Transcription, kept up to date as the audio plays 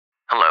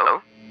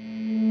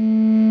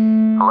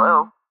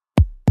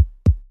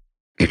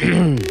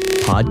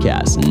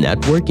Podcast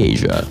Network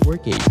Asia.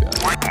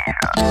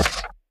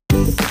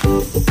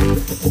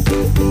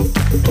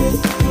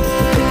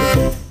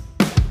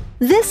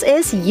 This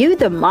is You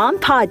the Mom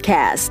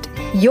Podcast,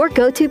 your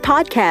go-to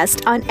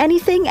podcast on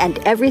anything and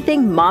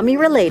everything mommy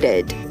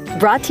related.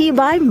 Brought to you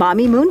by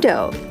Mommy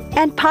Mundo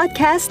and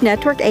Podcast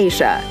Network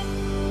Asia.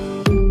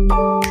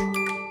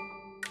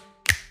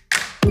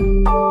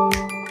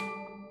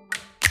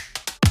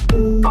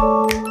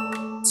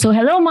 So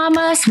hello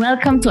mamas,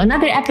 welcome to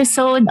another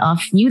episode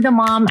of You the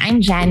Mom. I'm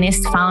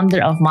Janice,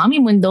 founder of Mommy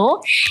Mundo.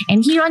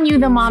 And here on You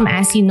the Mom,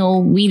 as you know,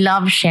 we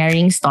love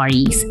sharing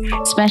stories,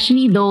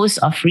 especially those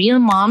of real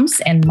moms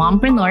and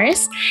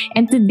mompreneurs.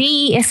 And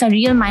today is a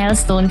real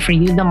milestone for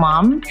You the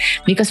Mom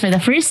because for the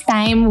first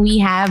time, we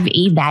have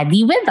a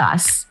daddy with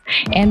us.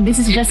 And this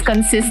is just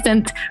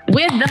consistent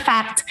with the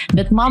fact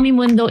that Mommy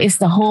Mundo is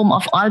the home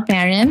of all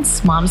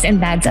parents, moms and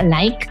dads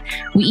alike.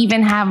 We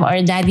even have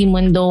our Daddy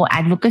Mundo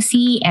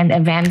advocacy and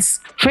events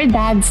for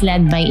dads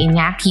led by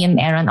Iñaki and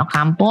Aaron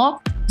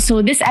Ocampo. So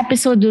this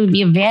episode will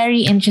be a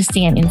very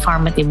interesting and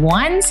informative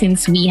one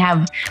since we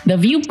have the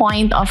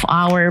viewpoint of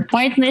our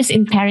partners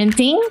in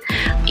parenting,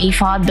 a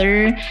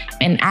father,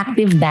 an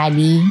active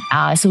daddy.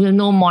 So we'll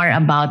know more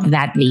about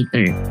that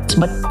later.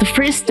 But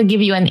first, to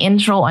give you an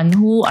intro on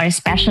who our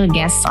special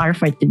guests are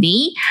for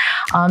today.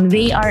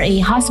 They are a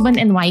husband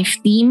and wife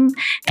team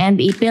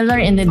and a pillar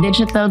in the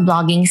digital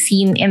blogging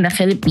scene in the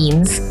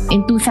Philippines.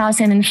 In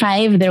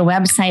 2005, their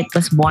website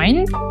was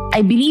born.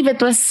 I believe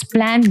it was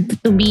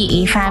planned to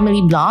be a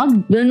family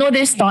blog. We'll know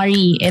their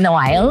story in a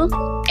while.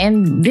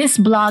 And this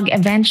blog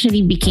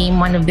eventually became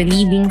one of the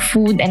leading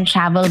food and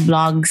travel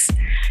blogs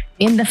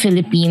in the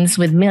Philippines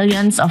with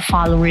millions of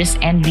followers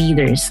and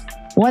readers.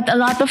 What a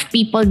lot of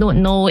people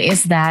don't know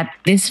is that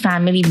this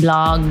family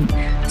blog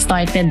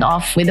started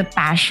off with a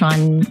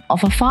passion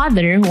of a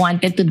father who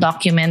wanted to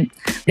document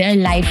their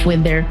life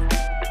with their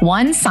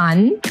one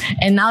son,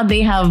 and now they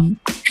have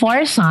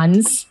 4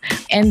 sons.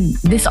 And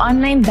this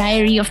online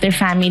diary of their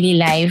family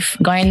life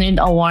garnered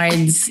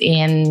awards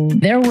in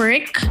their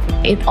work.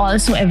 It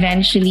also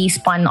eventually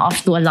spun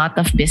off to a lot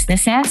of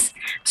businesses.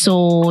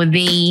 So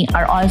they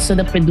are also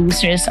the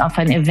producers of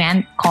an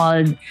event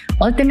called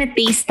Ultimate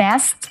Taste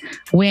Test,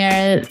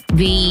 where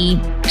they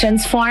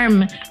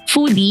transform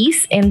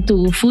foodies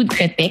into food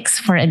critics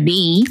for a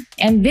day.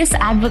 And this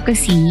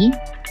advocacy,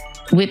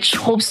 which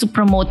hopes to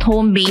promote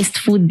home-based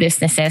food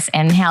businesses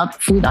and help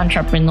food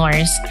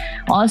entrepreneurs,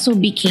 also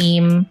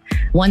became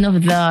one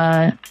of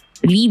the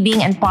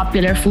leading and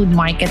popular food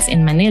markets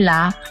in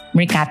Manila,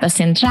 Mercato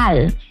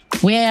Central,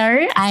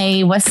 where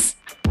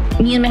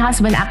me and my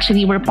husband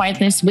actually were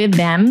partners with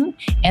them,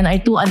 and our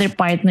 2 other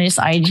partners,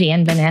 RJ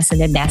and Vanessa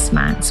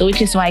Ledesma. So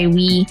which is why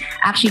we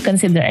actually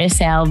consider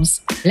ourselves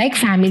like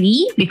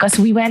family because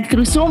we went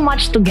through so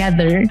much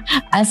together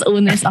as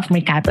owners of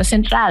Mercato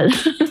Central.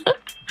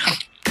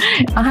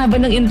 Ang haba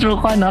ng intro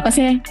ko, no?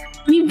 Kasi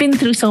we've been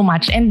through so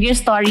much and your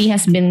story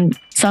has been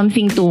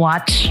something to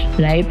watch,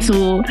 right?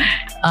 So,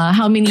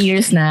 how many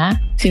years na?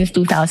 Since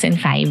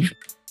 2005.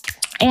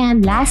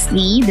 And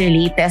lastly, their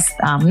latest,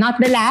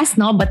 not the last,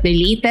 no, but the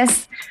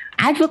latest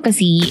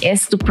advocacy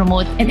is to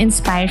promote and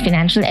inspire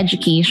financial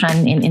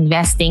education in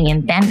investing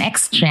in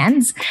 10x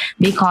trends.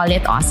 They call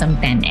it Awesome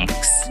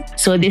 10x.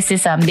 So this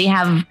is they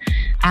have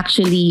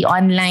actually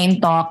online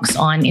talks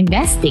on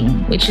investing,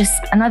 which is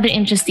another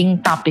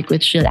interesting topic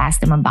which we'll ask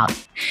them about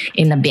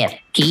in a bit.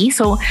 Okay,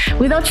 so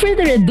without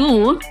further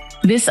ado,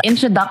 this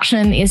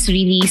introduction is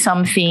really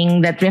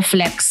something that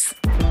reflects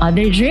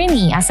their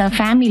journey as a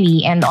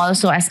family and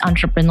also as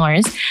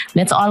entrepreneurs.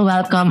 Let's all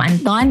welcome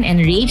Anton and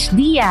Rach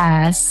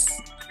Diaz.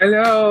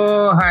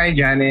 Hello! Hi,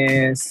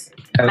 Janice.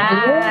 Hello.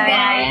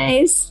 Hi,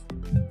 guys.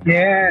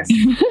 Yes,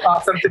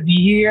 awesome to be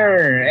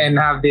here and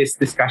have this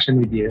discussion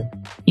with you.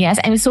 Yes,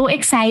 I'm so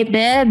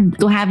excited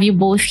to have you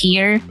both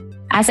here.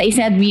 As I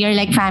said, we are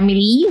like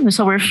family,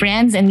 so we're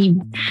friends and we've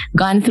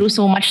gone through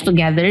so much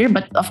together.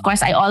 But of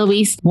course, I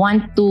always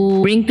want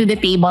to bring to the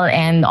table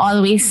and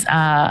always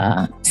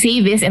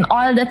say this, and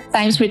all the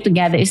times we're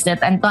together, is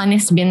that Anton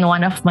has been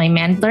one of my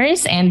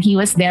mentors and he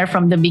was there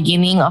from the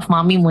beginning of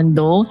Mommy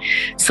Mundo.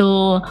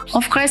 So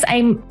of course,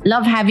 I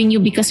love having you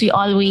because we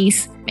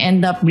always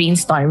end up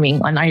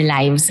brainstorming on our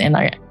lives and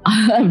our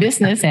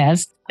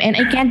businesses. And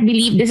I can't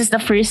believe this is the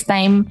first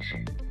time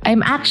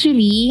I'm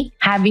actually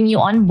having you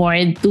on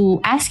board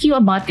to ask you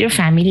about your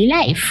family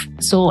life.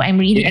 So I'm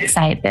really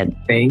excited.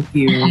 Thank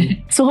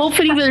you. So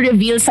hopefully we'll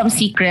reveal some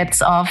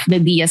secrets of the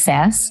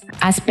DSS.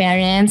 As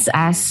parents,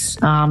 as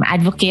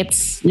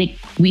advocates, like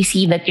we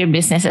see that your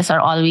businesses are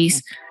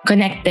always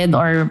connected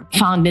or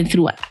founded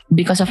through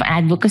because of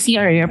advocacy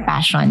or your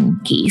passion.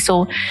 Okay,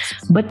 so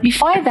but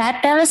before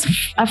that, tell us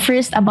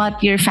first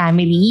about your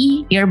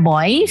family, your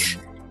boys.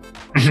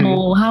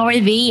 So how are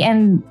they,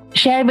 and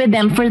share with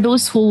them for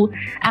those who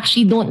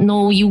actually don't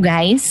know you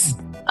guys.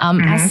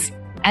 As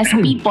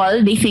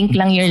people, they think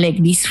lang you're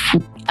like these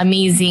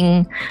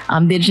amazing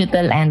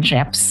digital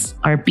entreps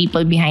or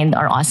people behind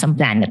our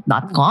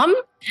awesomeplanet.com.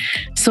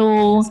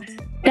 So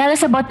tell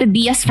us about the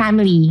Diaz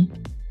family.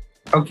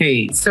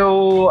 Okay,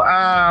 so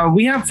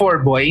we have 4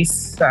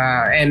 boys,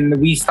 and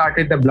we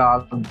started the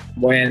blog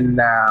when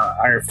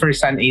our first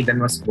son Aiden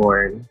was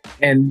born,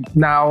 and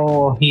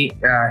now he's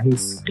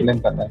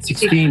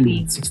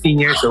 16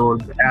 years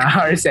old.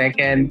 Our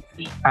second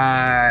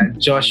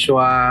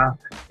Joshua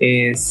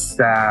is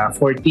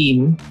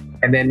 14,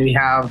 and then we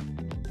have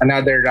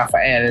another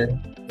Rafael,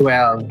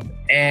 12,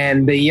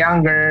 and the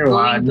younger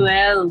one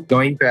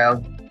going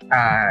 12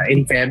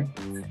 in Feb.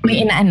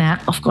 May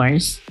inaanak, of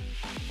course.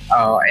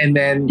 And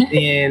then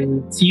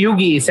si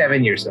Yugi is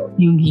 7 years old.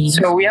 Yugi.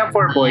 So we have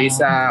 4 boys.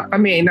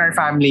 Kami in our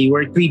family,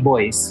 we're 3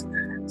 boys.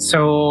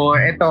 So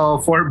ito,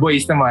 4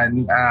 boys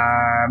naman,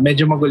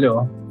 medyo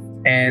magulo.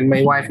 And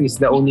my wife is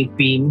the only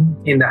queen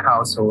in the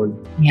household.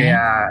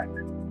 Yeah. Kaya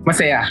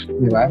masaya,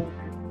 di ba?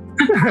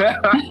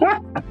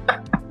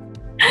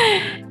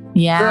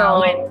 Yeah.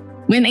 So,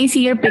 when I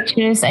see your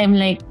pictures, I'm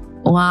like,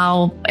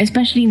 wow.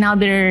 Especially now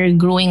they're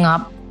growing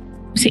up.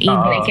 Si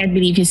Aiden, I can't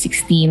believe he's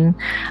 16.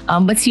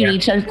 But si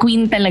Rachel,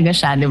 queen talaga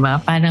siya, di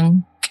ba?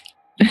 Parang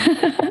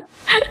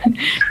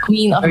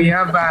queen of... So you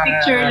have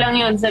picture lang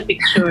yun sa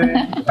picture.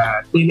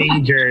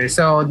 Teenager.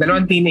 So,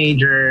 2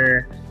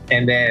 teenager,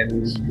 and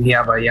then we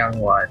have a young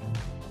one.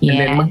 And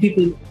then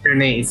magti-teenager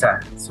na yung isa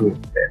soon.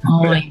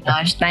 Oh my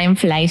gosh, time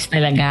flies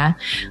talaga.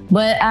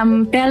 But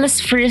tell us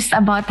first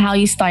about how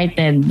you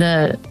started.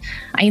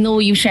 I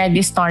know you shared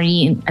this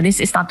story.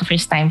 This is not the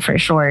first time for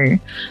sure.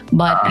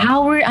 But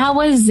how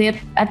was it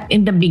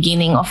in the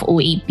beginning of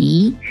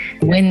OAP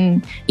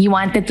when you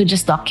wanted to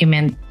just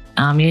document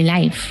your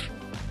life?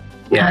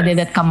 Yes. How did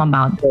that come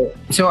about?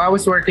 So I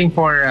was working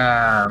for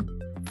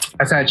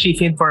as a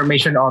Chief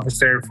Information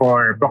Officer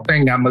for Procter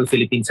 & Gamble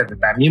Philippines at the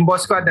time. Yung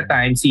boss ko at the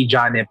time, si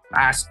Jonep,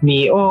 asked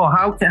me,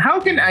 how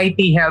can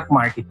IT help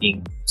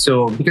marketing?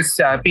 So, because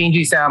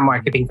P&G is a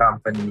marketing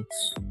company.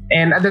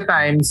 And at the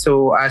time,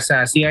 so as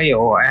a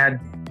CIO, I had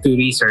to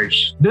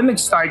research. Doon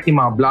nag-start yung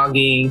mga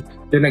blogging,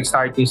 doon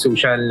nag-start yung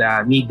social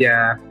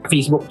media.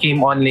 Facebook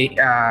came on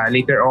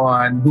later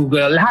on,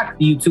 Google, lahat,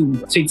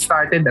 YouTube. So it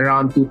started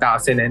around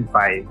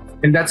 2005.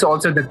 And that's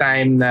also the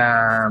time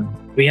na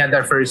we had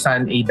our first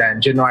son,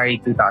 Aidan,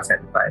 January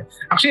 2005.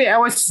 Actually, I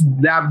was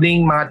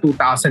dabbling mga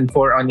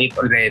 2004 on it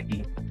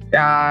already.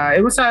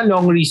 It was a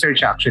long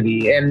research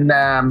actually. And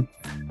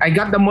I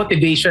got the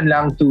motivation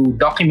lang to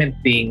document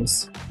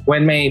things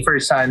when my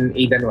first son,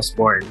 Aidan, was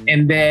born.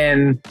 And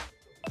then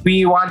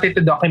we wanted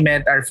to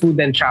document our food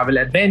and travel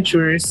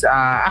adventures.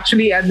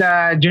 Actually,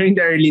 during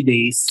the early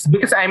days,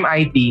 because I'm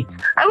IT,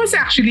 I was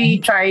actually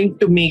trying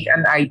to make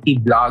an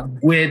IT blog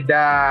with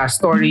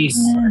stories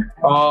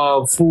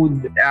of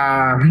food,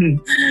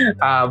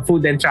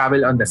 food and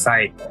travel on the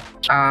site.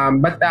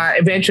 But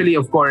eventually,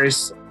 of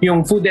course,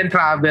 yung food and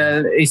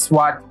travel is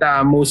what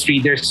most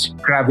readers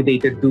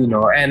gravitated to,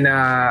 no? And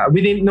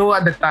we didn't know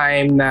at the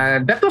time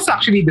that was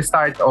actually the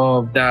start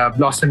of the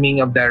blossoming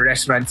of the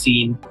restaurant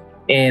scene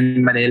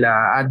in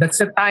Manila. That's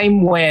the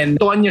time when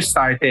Tonyo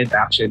started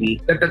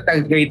actually. The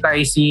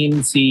Tagaytay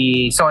scene,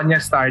 si Sonia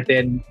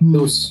started.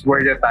 Those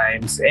were the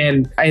times.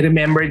 And I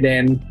remember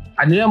then,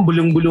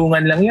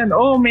 bulung-bulungan lang yan.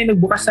 Oh, may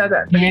nagbukas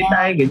na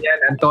Tagaytay, ganyan.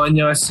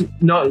 Antonio,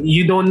 no,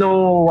 you don't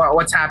know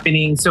what's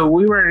happening. So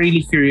we were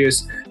really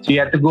curious. So you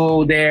had to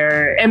go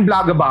there and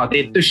blog about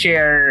it to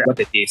share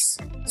what it is.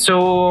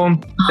 So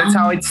that's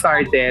how it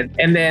started.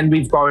 And then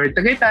we've covered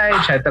Tagaytay,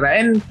 etc.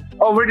 And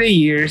over the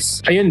years,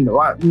 ayun,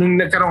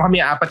 nung nagkaroon kami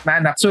 4 na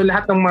anak, so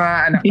lahat ng mga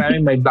anak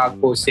namin may blog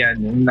post yan,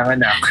 yung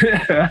nanganak.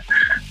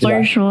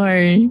 For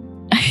sure.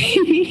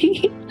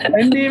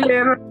 Hindi,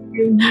 meron.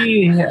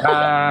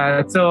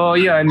 So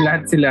yun,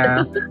 lahat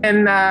sila.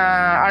 And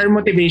our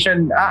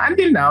motivation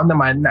until now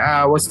naman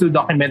was to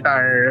document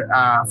our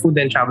food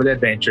and travel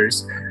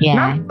adventures. Yeah.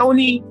 Not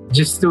only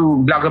just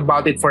to blog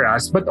about it for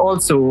us, but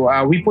also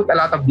we put a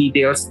lot of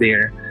details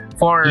there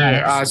for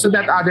so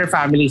that other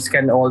families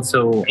can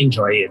also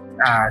enjoy it.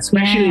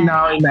 Especially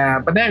now in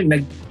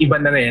pandemic,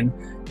 nag-iba na rin.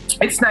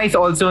 It's nice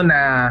also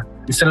na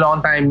it's a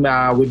long time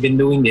we've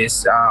been doing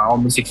this,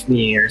 almost 16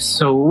 years.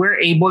 So we're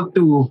able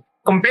to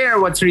compare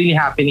what's really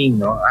happening,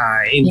 no,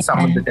 in some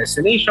of the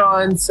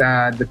destinations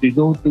that we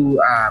go to,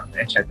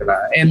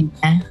 etc. And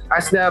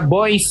as the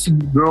boys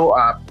grow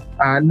up,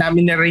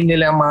 namin na rin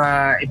nila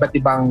mga iba't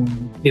ibang,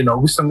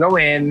 gustong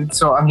gawin.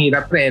 So ang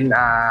hirap rin,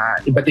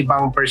 iba't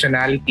ibang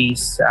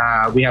personalities,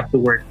 we have to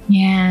work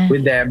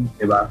with them,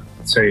 diba?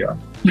 So yun.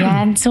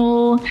 Yeah,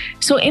 so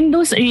in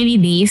those early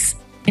days,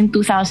 in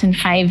 2005,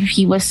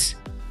 he was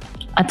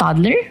a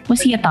toddler?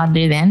 Was he a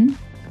toddler then?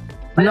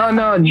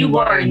 No,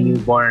 newborn.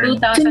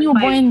 2005.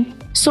 Newborn.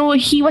 So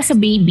he was a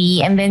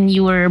baby and then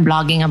you were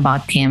blogging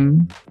about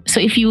him. So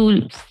if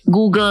you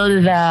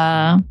Google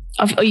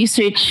or you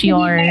search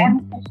your...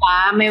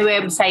 May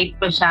website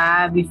pa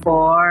siya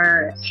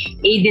before.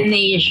 Aiden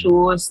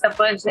Issues.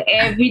 Tapos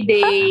every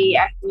day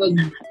I would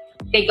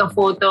take a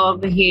photo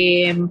of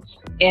him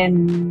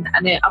and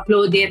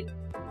upload it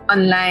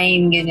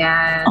online,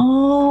 ganyan.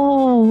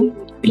 Oh.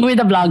 You were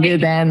the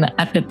blogger then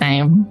at the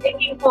time.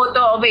 Taking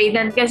photo of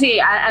Aiden kasi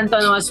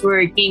Anton was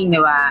working, di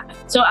ba?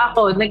 So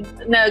ako,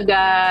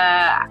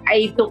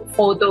 I took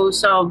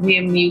photos of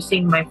him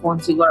using my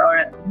phone siguro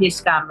or his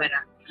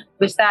camera.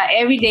 Basta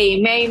everyday,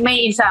 may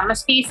isa.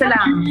 Maski isa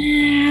lang.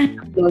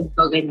 Upload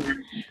ko, ganyan.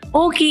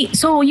 Okay,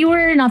 so you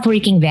were not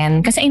working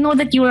then? Kasi I know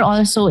that you were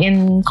also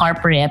in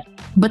corporate.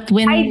 But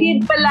when... I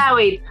did pala,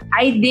 wait.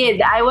 I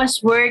did. I was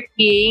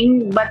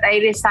working, but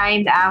I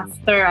resigned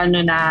after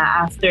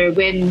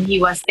when he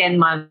was 10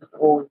 months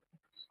old.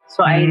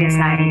 So I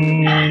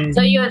resigned.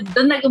 So yun,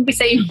 doon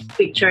nag-umpisa yung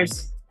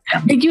pictures.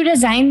 Did you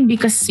resign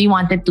because you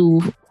wanted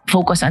to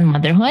focus on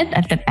motherhood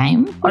at the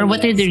time? Or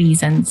what are the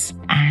reasons?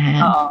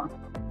 Oo.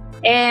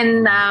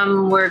 And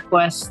work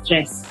was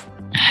stressed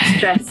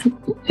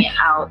me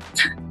out.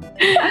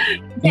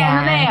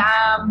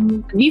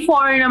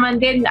 Before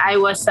naman din, I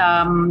was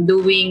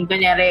doing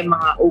kunyari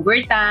mga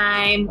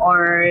overtime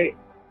or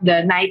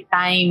the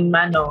nighttime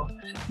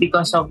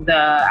because of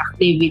the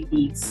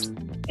activities.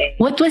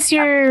 What was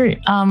your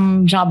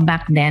job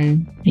back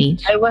then, Rach?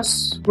 I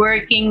was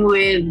working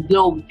with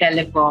Globe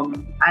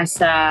Telecom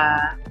as a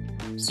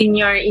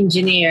senior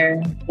engineer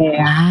there.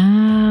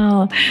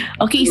 Wow.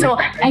 Okay, so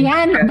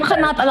ayan, baka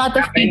not a lot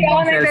of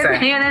people.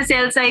 Ngayon ang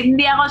cell side.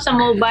 Hindi ako sa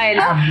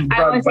mobile.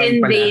 I was in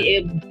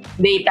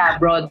data,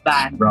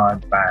 broadband.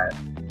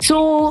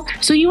 So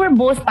you were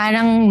both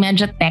parang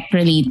medyo tech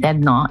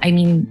related, no? I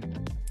mean,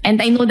 and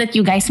I know that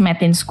you guys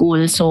met in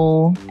school,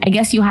 so I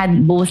guess you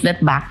had both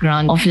that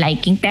background of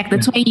liking tech.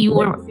 That's why you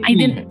were...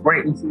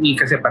 We're ECE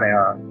kasi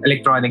pareho.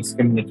 Electronics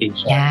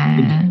communication.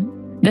 Yeah.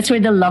 That's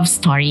where the love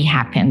story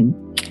happened.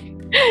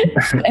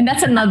 And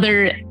that's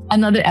another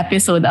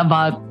episode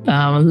about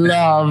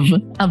love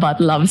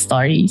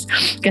stories.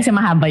 Kasi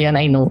mahaba yun,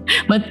 I know.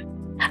 But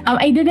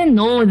I didn't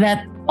know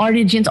that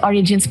origins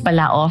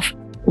pala of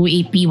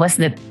OAP was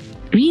that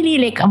really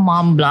like a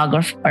mom blog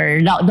or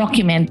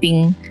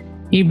documenting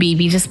your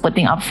baby, just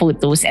putting up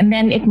photos, and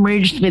then it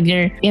merged with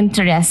your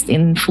interest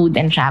in food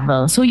and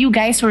travel. So you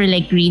guys were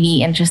like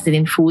really interested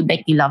in food,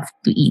 like you love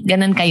to eat.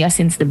 Ganon kayo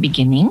since the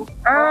beginning?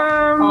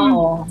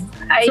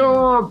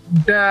 So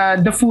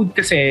the food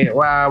kasi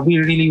we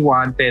really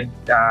wanted.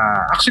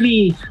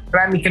 Actually,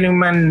 marami ka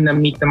naman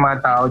na-meet ng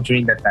mga tao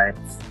during that time.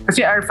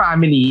 Kasi our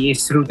family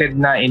is rooted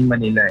na in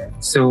Manila.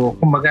 So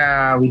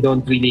kumbaga, we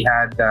don't really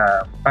had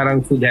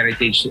parang food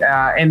heritage.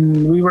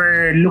 And we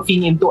were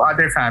looking into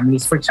other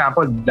families. For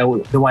example,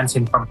 the ones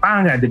in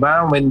Pampanga, di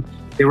ba? When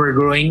they were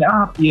growing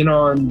up,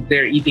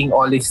 they're eating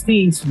all these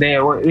things.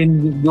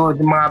 When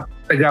the mga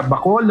taga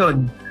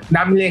Bacolod,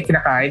 dami nila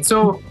kinakain.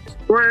 So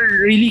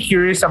we're really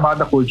curious about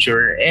the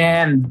culture,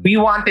 and we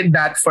wanted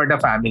that for the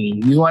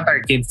family. We want our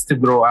kids to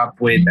grow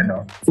up with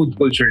food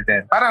culture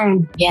din.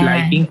 Parang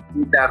liking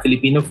food,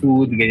 Filipino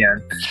food,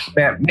 ganyan.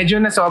 Medyo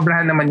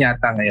nasobrahan naman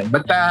yata ngayon.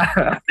 But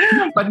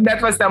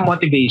that was the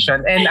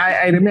motivation. And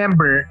I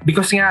remember,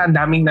 because nga ang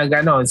daming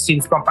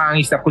since Pampanga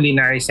is the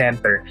culinary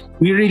center,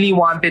 we really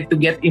wanted to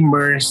get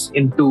immersed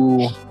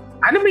into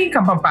ano ba yung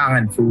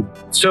Kapampangan food?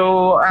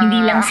 So,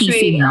 hindi lang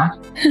sisig, no?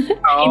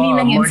 Hindi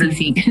lang yung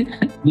sisig.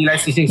 Hindi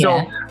lang sisig.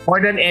 So, more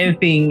than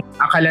anything,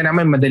 akala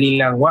naman madali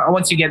lang.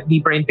 Once you get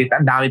deeper into it,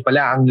 ang dami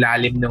pala ang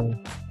lalim ng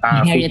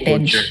food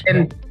culture.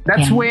 And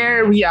that's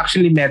where we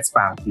actually met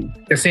Spanky.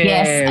 Kasi,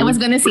 yes, I was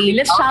gonna say,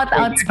 let's shout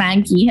out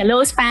Spanky.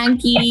 Hello,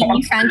 Spanky.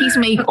 Spanky's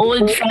my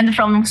old friend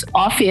from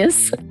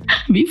office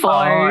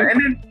before.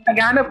 And then,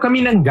 naghanap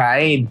kami ng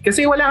guide.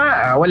 Kasi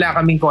wala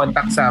kaming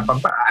contact sa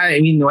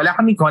wala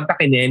kaming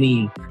contact in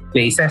any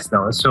places,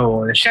 no?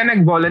 So, siya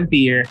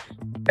nag-volunteer.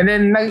 And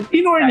then,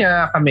 tinur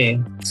niya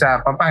kami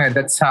sa Pampanga.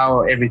 That's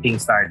how everything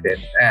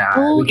started.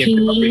 We get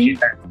to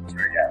appreciate our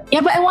culture. Yeah,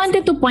 but I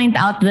wanted to point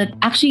out that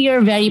actually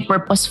you're very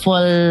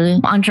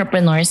purposeful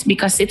entrepreneurs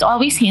because it's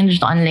always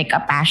hinged on like a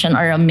passion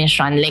or a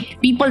mission.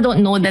 Like, people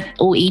don't know that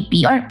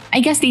OAP, or I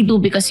guess they do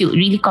because you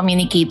really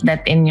communicate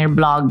that in your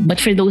blog. But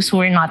for those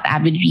who are not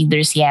avid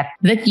readers yet,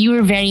 that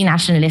you're very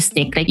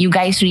nationalistic. Like, you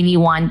guys really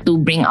want to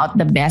bring out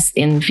the best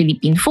in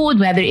Philippine food,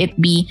 whether it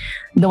be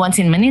the ones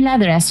in Manila,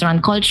 the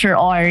restaurant culture,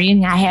 or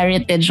yung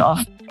heritage of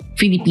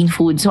Philippine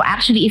food. So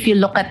actually, if you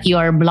look at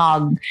your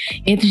blog,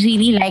 it's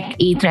really like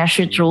a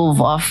treasure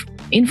trove of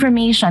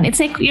information. It's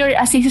like they're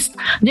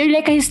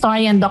like a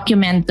historian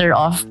documenter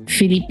of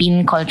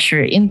Philippine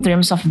culture in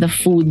terms of the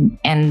food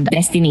and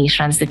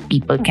destinations that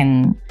people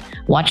can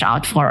watch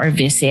out for or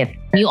visit.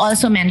 You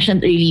also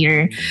mentioned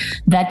earlier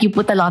that you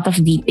put a lot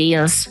of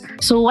details.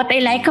 So what I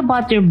like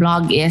about your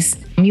blog is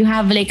you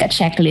have like a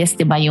checklist,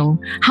 diba, yung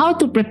how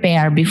to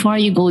prepare before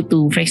you go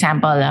to, for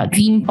example, a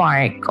theme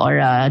park or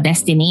a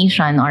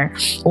destination, or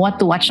what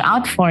to watch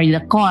out for, the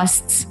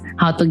costs,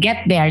 how to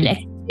get there.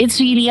 Like, it's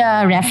really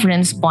a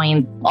reference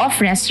point of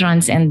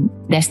restaurants and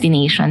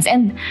destinations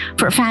and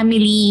for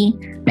family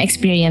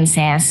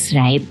experiences,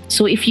 right?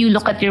 So if you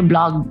look at your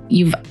blog,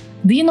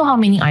 do you know how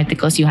many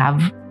articles you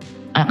have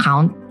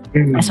account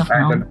as of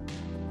now?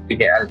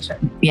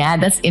 Yeah,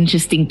 that's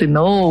interesting to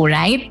know,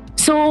 right?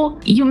 So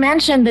you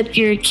mentioned that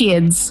your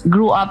kids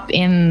grew up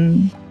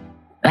in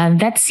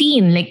that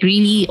scene, like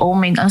really, oh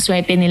my God, ang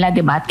swerte nila,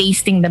 diba?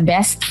 Tasting the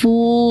best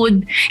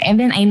food. And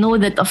then I know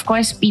that, of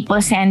course,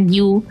 people send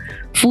you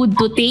food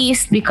to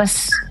taste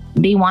because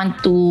they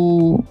want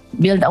to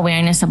build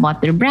awareness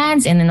about their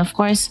brands. And then, of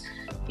course,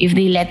 if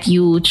they let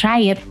you try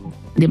it,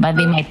 diba,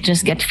 they might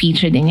just get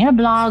featured in your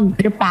blog.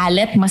 Their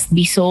palate must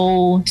be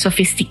so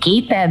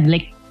sophisticated.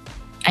 Like,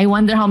 I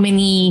wonder how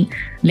many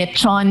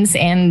lechons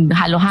and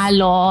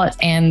halo-halo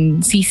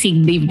and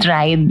sisig they've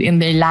tried in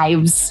their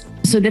lives.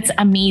 So that's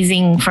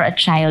amazing for a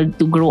child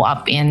to grow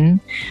up in.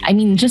 I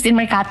mean, just in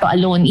Mercato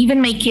alone, even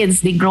my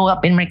kids, they grow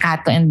up in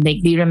Mercato and they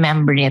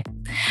remember it.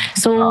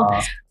 So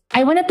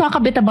I want to talk a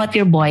bit about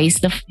your boys,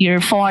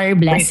 your 4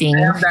 blessings.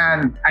 Wait,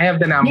 I have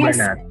the number Yes.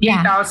 na.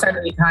 Yeah.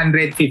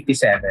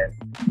 3,857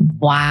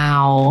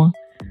 Wow.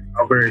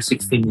 over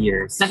 16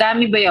 years.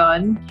 Madami ba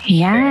yon?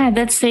 Yeah,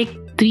 that's like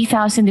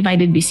 3,000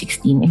 divided by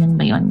 16. Ilan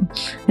ba yun?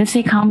 That's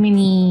like how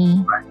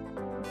many?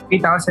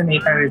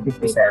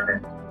 3,857.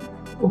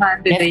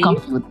 200 Let's a year.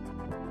 compute.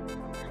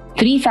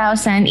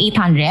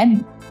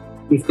 3,800?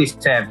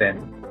 57.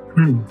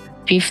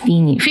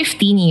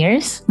 15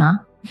 years? Huh?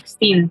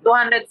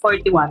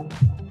 241.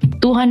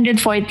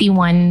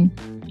 241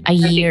 a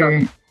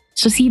year.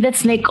 So see,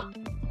 that's like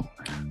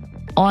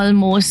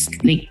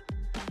almost like,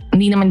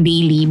 hindi naman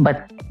daily,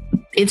 but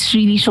it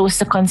really shows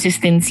the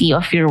consistency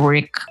of your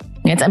work.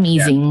 It's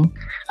amazing.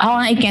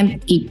 I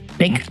can't keep,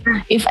 like,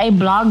 if I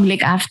blog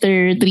like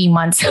after 3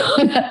 months,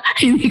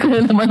 hindi ko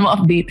na naman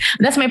ma-update.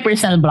 That's my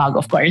personal blog,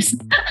 of course.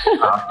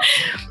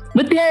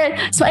 But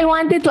so I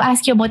wanted to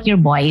ask you about your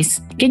boys.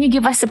 Can you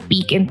give us a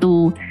peek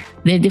into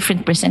their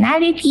different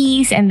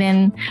personalities? And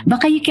then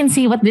baka you can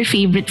say what their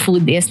favorite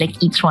food is,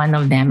 like each one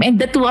of them. And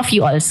the 2 of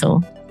you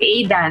also.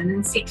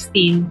 Aidan,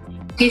 16,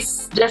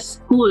 he's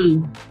just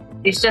cool.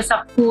 He's just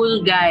a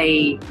cool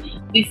guy.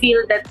 We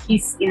feel that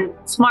he's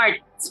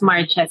smart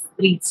siya,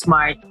 street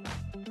smart.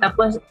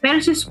 Tapos,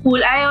 pero sa school,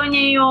 ayaw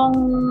niya yung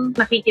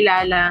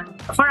nakikilala.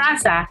 For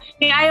us,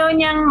 yung ayaw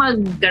niyang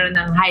magkaroon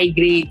ng high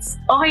grades.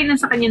 Okay lang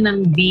sa kanya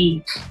ng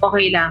B.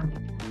 Okay lang.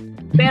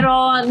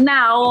 Pero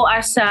now,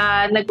 as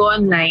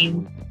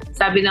nag-online,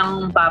 sabi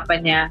ng papa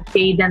niya,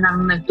 Aidan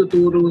ang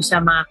nagtuturo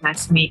sa mga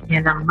classmate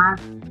niya ng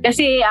math.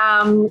 Kasi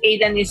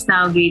Aidan is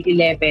now grade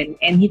 11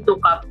 and he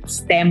took up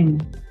STEM.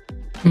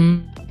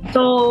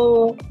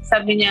 So,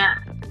 sabi niya,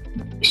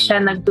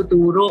 siya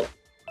nagtuturo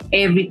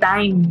every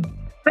time.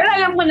 Pero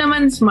alam ko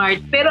naman smart,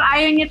 pero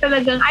ayaw niya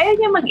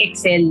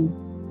mag-excel.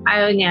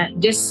 Ayaw niya,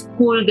 just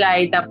cool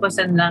guy, tapos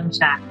lang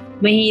siya.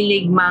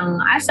 Mahilig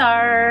mang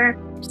asar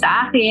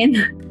sa akin.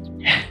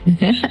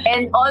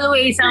 And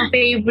always, ang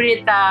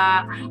favorite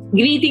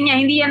greeting niya,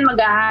 hindi yan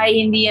mag-hi,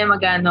 hindi yan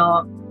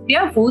mag-ano, do you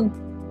have food?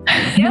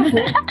 Do you have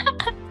food?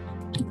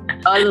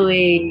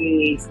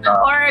 Always.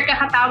 Or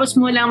kakatapos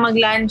mo lang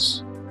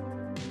mag-lunch,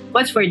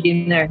 what's for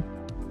dinner?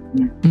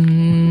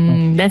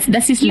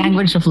 That's his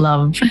language of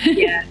love.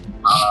 Yeah.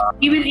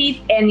 He will eat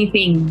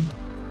anything.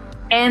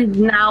 And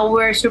now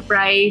we're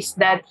surprised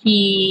that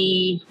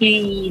he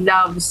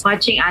loves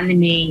watching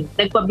anime.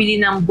 Nagpabili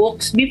ng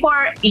books.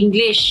 Before,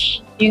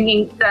 English.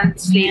 Yung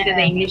translated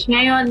na English.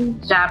 Ngayon,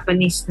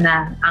 Japanese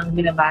na ang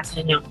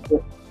binabasa niyang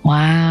book.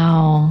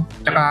 Wow.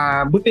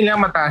 Tsaka, buti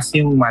lang mataas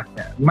yung math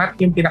niya. Math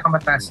yung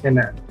pinakamataas niya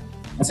na.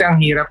 Kasi ang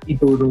hirap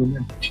ituro na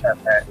siya.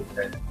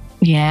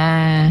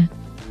 Yeah.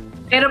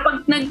 Pero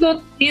pag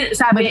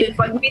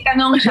pag may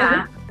tanong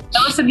siya,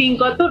 tapos sabihin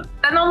ko,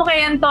 tanong mo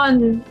kay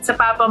Anton sa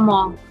papa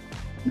mo.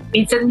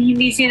 Minsan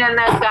hindi sila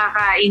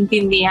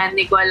nagkakaintindihan,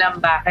 hindi ko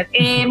alam bakit.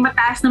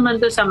 Mataas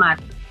naman to sa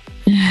math.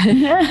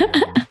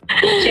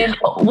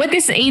 What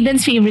is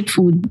Aidan's favorite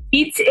food?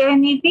 Eats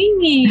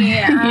anything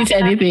Eats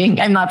anything.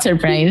 I'm not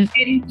surprised.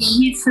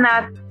 He's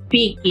not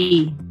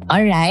picky.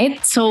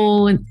 Alright,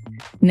 so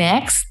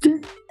next.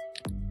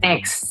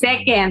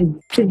 Second,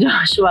 si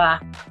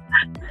Joshua.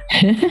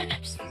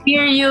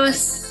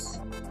 Serious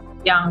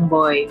young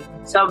boy.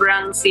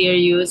 Sobrang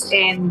serious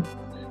and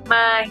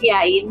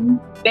mahiyain.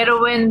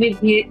 Pero when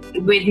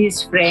with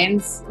his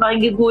friends,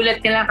 makigugulat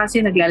ka lang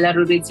kasi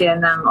naglalaro rin sila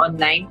ng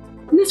online.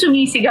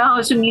 Sumisigaw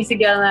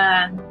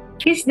na.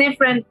 He's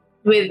different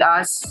with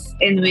us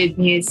and with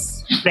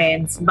his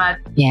friends.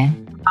 But yeah.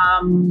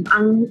 Ang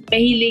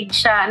mahilig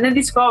siya,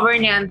 na-discover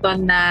ni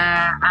Anton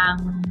na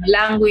ang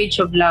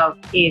language of love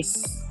is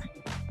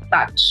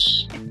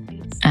touch.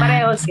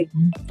 Pareho sila.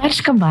 Touch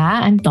ka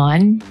ba,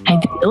 Anton?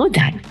 I didn't know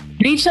that.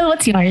 Rachel,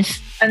 what's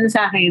yours? Ano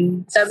sa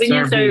akin? Sabi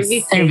niya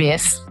service.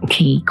 Service.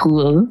 Okay,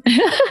 cool.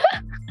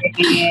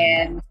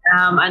 And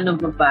ano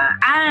ba?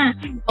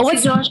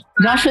 What's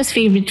Joshua's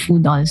favorite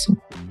food also?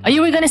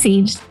 You were gonna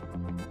say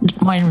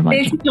more about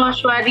Si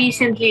Joshua,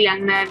 recently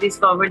lang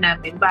na-discover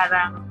natin,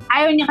 parang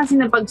ayaw niya kasi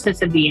na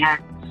pagsasabihan.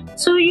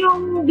 So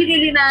yung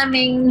binili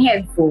naming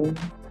headphone,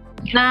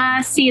 na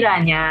sira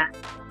niya.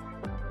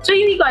 So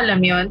hindi ko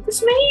alam yun.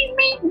 Tapos may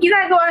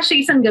ginagawa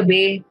siya isang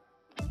gabi.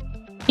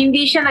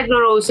 Hindi siya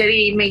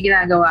nagro-rosary, may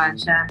ginagawa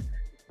siya.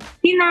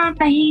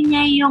 tinatahi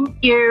niya yung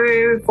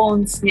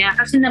earphones niya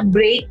kasi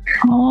na-break.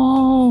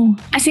 Oh,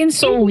 as in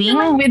sewing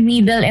with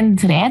needle and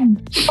thread?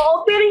 Oo,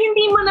 pero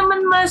hindi mo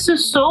naman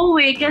masusew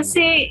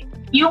kasi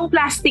yung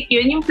plastic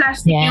yun, yung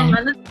plastic yung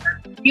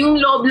yung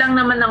loob lang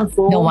naman ng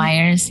foam. The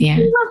wires, yeah.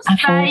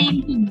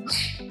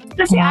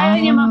 Kasi ayaw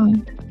niya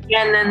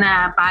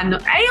paano.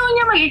 Ayaw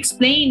niya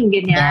mag-explain,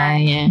 ganyan.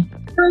 Yeah.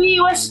 So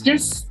he was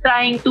just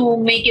trying to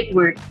make it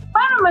work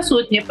para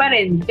masuot niya pa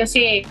rin.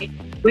 Kasi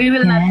we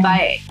will not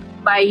buy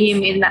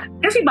him in that.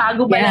 Kasi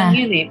bago pa lang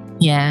yun eh.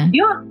 Yeah.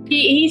 Yun,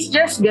 he's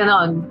just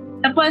ganon.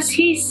 Tapos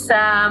he's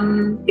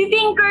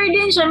titinker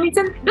din siya.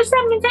 Minsan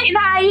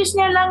inaayos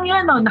niya lang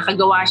yun.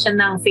 Nakagawa siya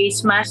ng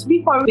face mask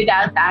before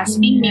without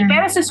asking me.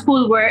 Pero sa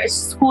school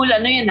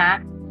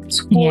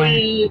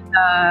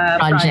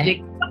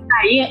project.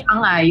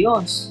 Ang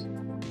ayos.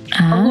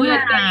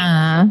 Magulat ka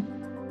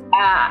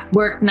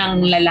work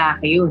ng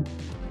lalaki yun.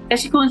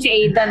 Kasi kung si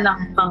Aidan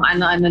pang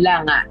ano-ano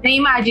lang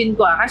na-imagine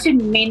ko kasi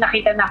may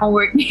nakita na akong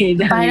work ni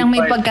Aidan. Parang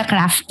may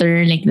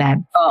pagka-crafter like that.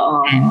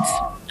 Oo.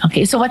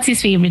 Okay, so what's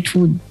his favorite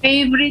food?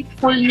 Favorite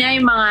food niya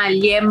yung mga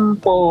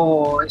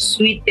liempo,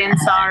 sweet and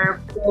sour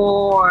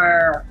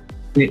pork,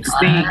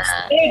 Steaks.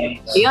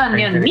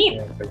 Yun, meat.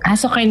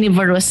 So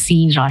carnivorous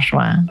si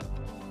Joshua.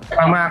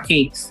 Ang mga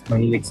cakes.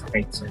 Mahilig sa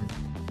cakes.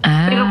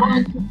 Pero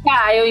kung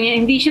ayaw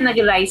niya, hindi siya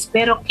nag-rice,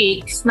 pero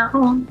cakes,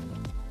 naku.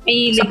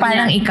 So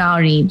parang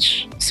ikaw,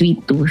 Rich.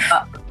 Sweet tooth.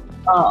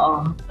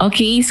 Oo.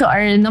 Okay, so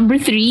our number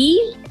 3.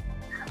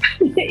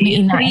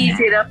 May 3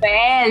 si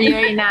Rafael,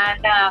 your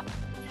inaanak.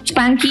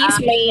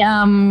 Spankies, may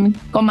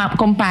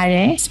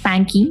kumpare,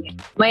 Spanky.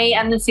 May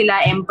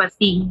sila,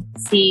 empathy,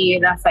 si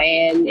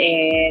Rafael.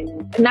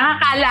 And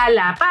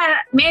nakakaalala,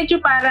 medyo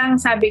parang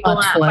sabi ko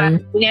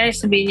kunyari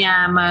sabi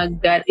niya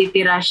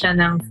magtitira siya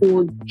ng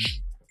food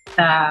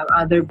sa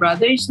other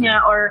brothers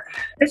niya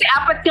kasi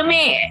 4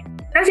 kami.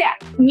 Kasi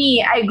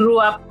I grew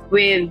up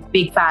with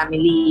big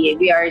family.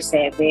 We are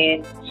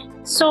 7.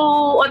 So,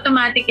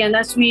 automatic yan.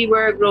 As we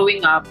were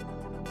growing up,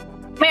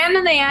 may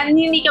yan,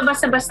 hindi ka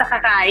basta-basta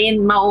kakain,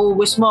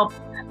 mauubos mo.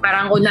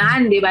 Parang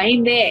unahan, di ba?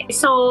 Hindi.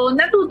 So,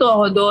 natuto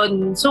ako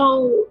doon. So,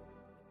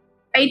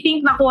 I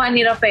think nakuha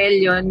ni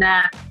Rafael yun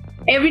na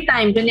every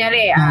time,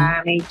 kunyari,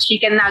 may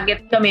chicken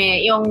nugget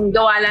kami, yung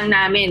gawa lang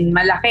namin,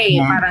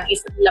 malaki. Parang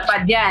isang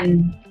lapad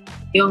yan.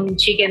 Yung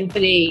chicken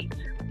fillet.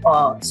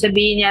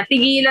 Sabihin niya,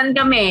 tigilan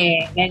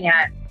kami.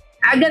 Ganyan.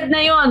 Agad na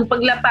yon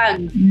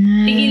paglapag.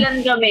 Tigilan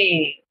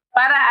kami.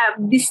 Para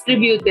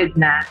distributed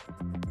na.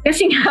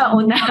 Kasi nga,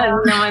 unahan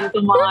naman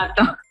itong mga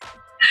to.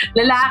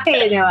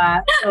 Lalaki, di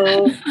ba?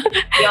 So,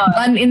 yun.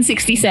 Gone in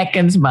 60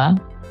 seconds ba?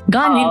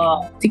 Gone in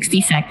 60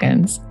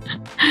 seconds.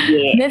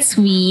 Yeah. That's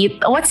sweet.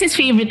 What's his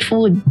favorite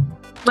food?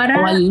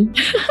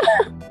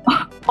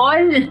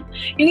 All.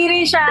 Hindi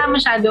rin siya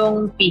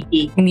masyadong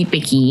picky. Hindi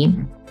picky?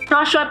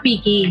 Joshua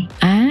picky.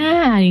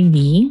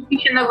 Really? Hindi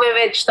siya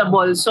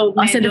nagwe-vegetable. So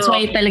that's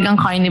why talagang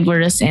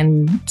carnivorous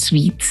and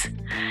sweet.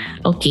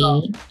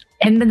 Okay.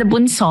 And the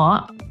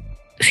bunso,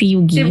 si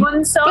Yugi. Si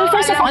bunso. Well,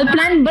 first of all,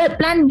 plan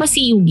ba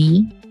si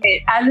Yugi?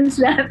 Halos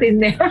lahat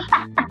hindi.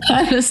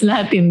 Halos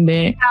lahat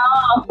hindi.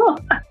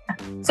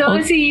 So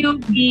si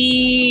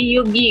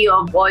Yugi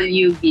of all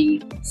Yugi.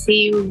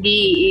 Si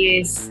Yugi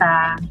is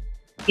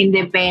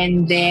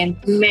independent,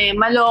 may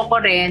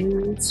maloko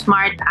rin,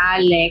 smart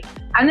Alec.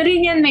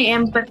 Rin yan, may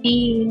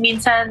empathy.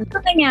 Minsan,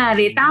 ano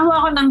nangyari?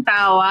 Tawa ako ng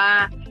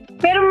tawa.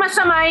 Pero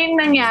masama yung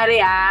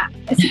nangyari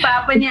Si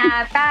papa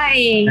niya ata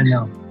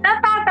Ano?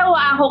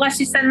 Natatawa ako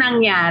kasi sa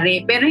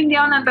nangyari. Pero hindi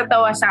ako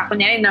natatawa sa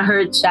kunyari,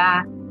 na-hurt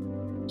siya.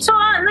 So,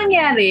 ano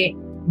nangyari?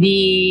 Di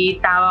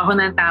tawa ko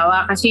ng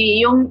tawa.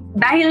 Kasi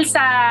dahil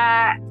sa,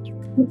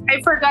 I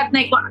forgot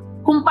na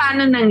kung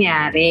paano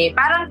nangyari.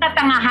 Parang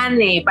katangahan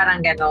parang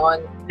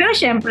ganon. Pero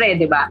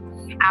syempre, di ba?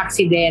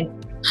 Accident.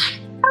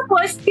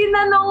 Tapos,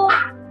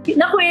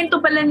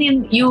 nakwento pala ni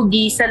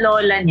Yugi sa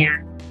lola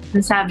niya.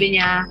 Sabi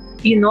niya,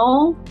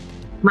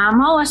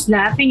 Mama was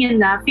laughing and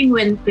laughing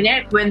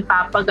when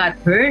Papa got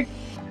hurt.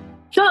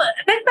 So,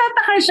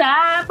 nagtataka siya.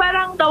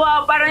 Parang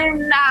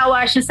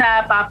naawa siya sa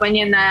Papa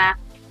niya na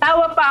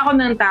tawa pa ako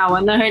ng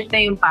tawa, na-hurt na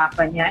yung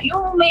Papa niya.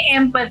 Yung may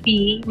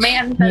empathy,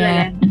 may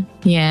talaga.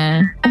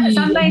 Yeah.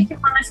 Sometimes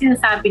yung mga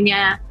sinasabi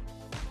niya,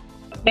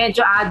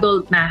 medyo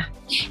adult na.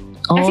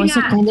 Kasi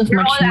so kind of we're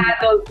all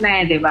adult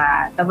na di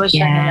ba? Tapos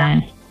siya na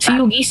lang. Si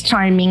Yugi is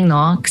charming,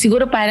 no?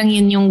 Siguro parang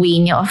yun yung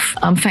way niya of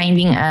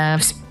finding a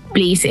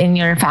place in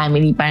your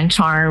family. Parang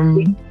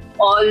charm.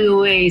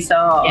 Always.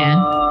 Sa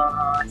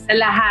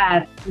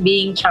lahat,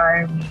 being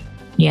charming.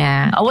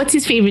 Yeah. What's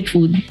his favorite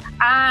food?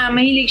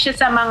 Mahilig siya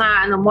sa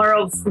mga more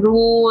of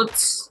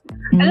fruits.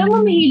 Alam mo,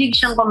 mahilig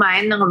siyang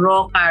kumain ng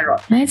raw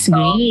carrot. That's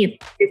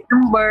great.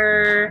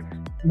 Cucumber,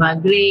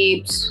 mga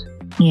grapes.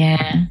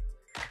 Yeah.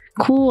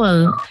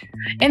 Cool.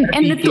 And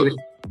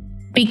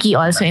picky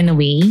also in a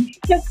way.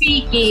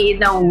 Picky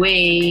in a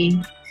way.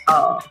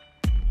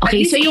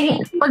 Okay, so yung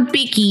pag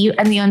picky,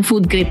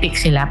 food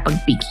critics sila pag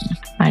picky.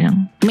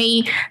 Parang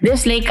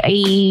there's like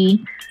a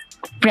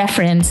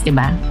preference,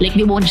 diba? Like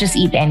they won't just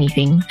eat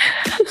anything.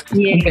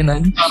 Yes.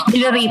 Ganun.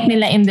 Nila-rate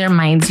nila in their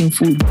minds yung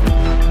food.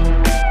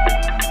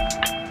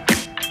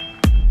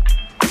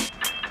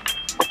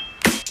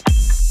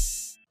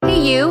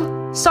 Hey you!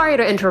 Sorry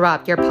to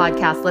interrupt your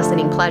podcast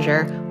listening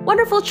pleasure.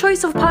 Wonderful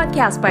choice of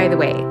podcast, by the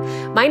way.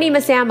 My name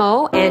is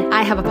Samo, and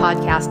I have a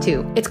podcast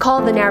too. It's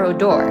called The Narrow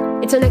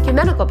Door. It's an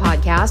ecumenical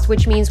podcast,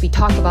 which means we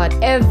talk about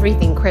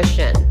everything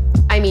Christian.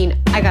 I mean,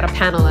 I got a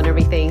panel on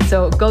everything,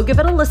 so go give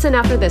it a listen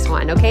after this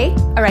one, okay?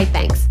 All right,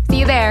 thanks. See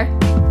you there.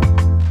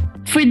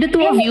 For the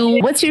two of you,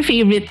 what's your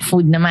favorite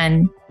food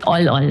naman?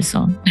 All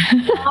also.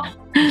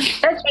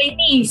 That's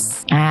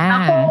Chinese.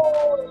 Ah. Ako,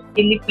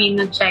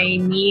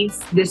 Filipino-Chinese,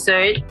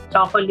 dessert,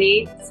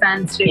 chocolate,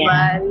 sans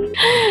rival.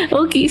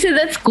 Okay, so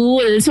that's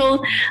cool.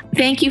 So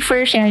thank you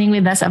for sharing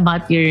with us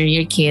about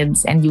your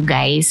kids and you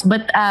guys.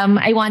 But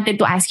I wanted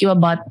to ask you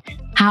about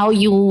how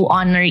you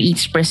honor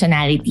each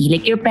personality.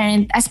 Like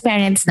as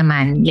parents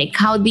naman, like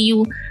how do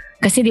you,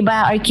 kasi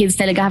diba our kids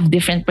talaga have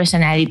different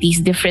personalities,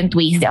 different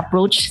ways they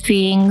approach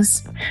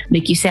things.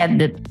 Like you said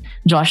that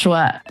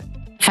Joshua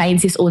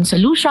finds his own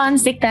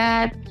solutions like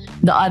that.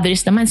 The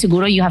others naman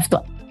siguro you have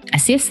to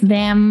assist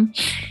them.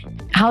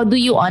 How do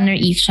you honor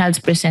each child's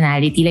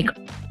personality? Like,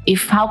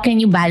 how can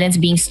you balance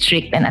being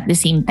strict and at the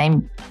same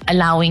time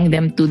allowing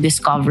them to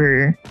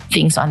discover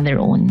things on their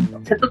own?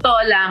 Sa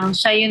totoo lang,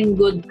 siya yung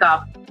good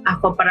cop.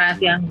 Ako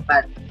parati ang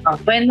bad cop.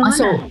 Bueno,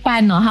 So,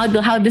 paano? How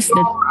does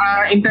that...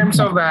 In terms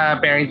of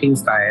parenting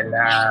style,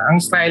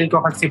 ang style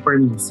ko kasi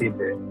permissive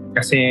eh.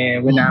 Kasi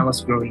when I was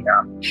growing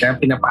up,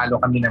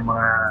 pinapalo kami ng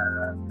mga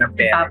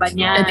parents. Papa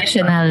niya.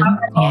 Traditional.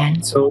 Yeah.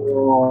 So,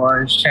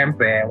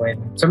 syempre,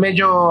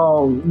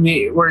 medyo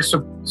we're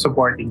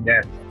supporting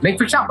them. Like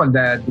for example,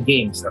 the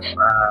games,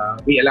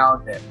 we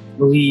allow them.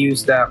 We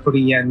use the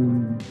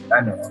Korean,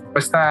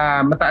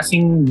 basta mataas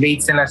yung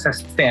grades nila sa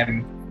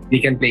STEM, they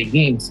can play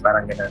games,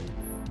 parang ganun.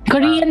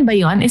 Korean ba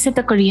yun? Is it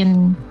a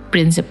Korean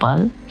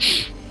principle?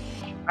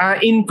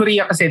 In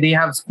Korea kasi they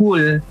have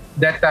school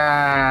that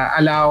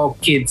allow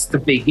kids to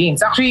play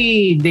games.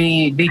 Actually,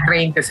 they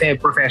train kasi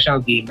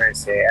professional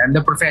gamers eh. And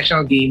the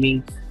professional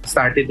gaming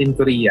started in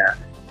Korea.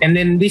 And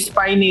then this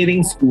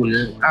pioneering school,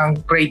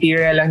 ang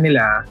criteria lang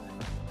nila,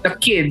 the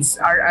kids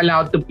are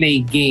allowed to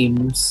play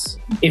games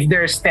if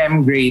their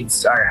STEM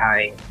grades are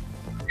high.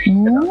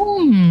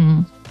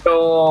 Mm.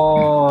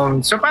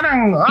 So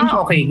parang,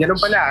 okay, ganun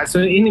pala.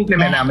 So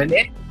in-implement namin.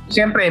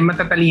 Siyempre,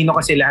 matatalino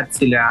kasi lahat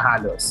sila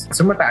halos.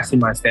 So mataas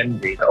yung mga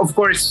STEM grade. Of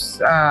course,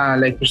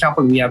 like for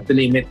example, we have to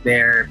limit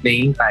their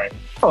playing time.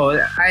 So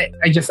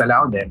I just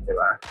allow them, di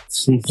ba?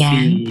 Si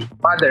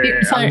mother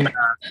ang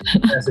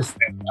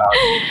assistant.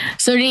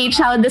 So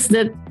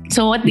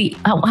Rach,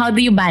 how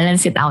do you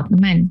balance it out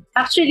naman?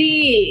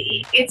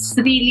 Actually, it's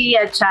really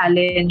a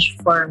challenge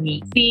for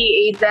me.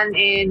 Si Aidan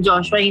and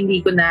Joshua,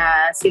 hindi ko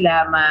na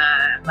sila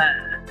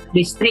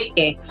ma-restrict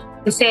eh.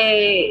 Kasi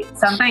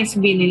sometimes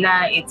sabihin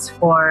nila it's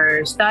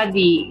for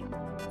study,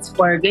 it's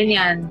for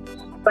ganyan.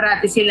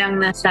 Parati silang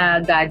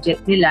nasa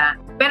gadget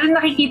nila. Pero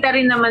nakikita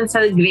rin naman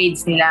sa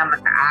grades nila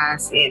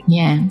mataas.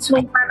 Yeah.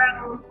 So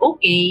parang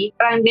okay,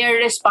 parang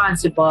they're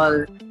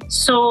responsible.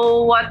 So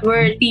what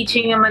we're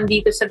teaching naman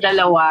dito sa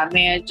dalawa,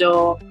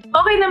 medyo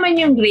okay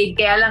naman yung grade,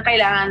 kaya lang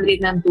kailangan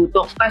rin ng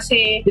tutok.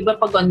 Kasi di ba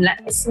pag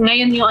online,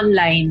 ngayon yung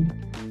online,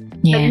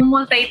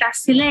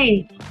 nag-multitask sila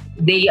eh.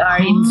 They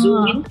are in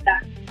Zoom in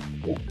class.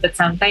 But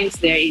sometimes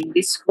they're in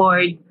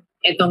Discord.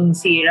 Itong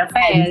si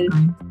Rafael.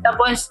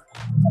 Tapos,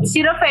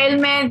 si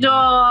Rafael medyo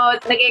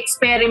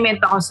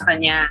nag-experiment ako sa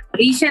kanya.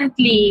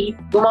 Recently,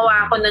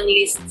 gumawa ako ng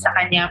list sa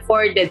kanya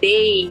for the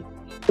day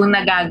kung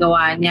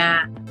nagagawa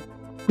niya.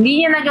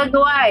 Hindi niya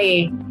nagagawa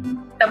eh.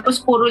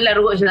 Tapos, puro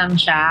laro lang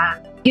siya.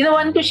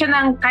 Ginawan ko siya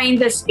ng kind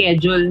of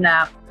schedule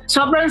na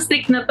sobrang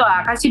strict na to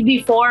kasi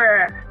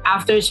before,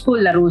 after school,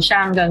 laro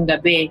siya hanggang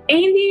gabi.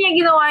 Hindi niya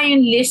ginawa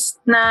yung list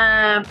na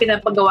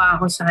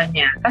pinapagawa ko sa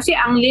kanya. Kasi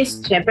ang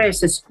list, syempre,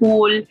 sa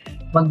school,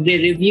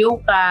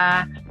 magre-review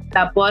ka,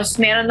 tapos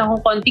meron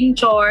akong konting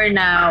chore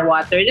na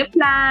water the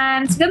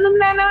plants, ganun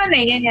na naman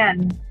ganyan.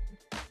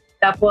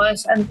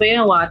 Tapos, ano pa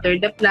yun, water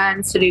the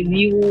plants,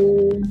 review,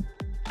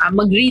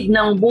 mag-read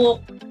ng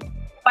book,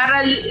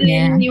 para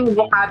yung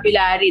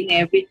vocabulary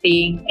and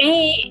everything,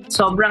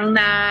 sobrang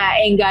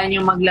na-enggan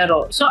yung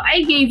maglaro. So,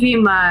 I gave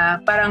him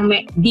parang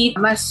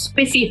mas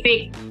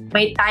specific,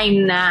 may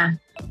time na.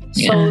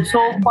 So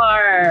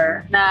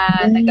far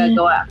na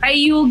nagagawa.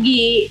 Kay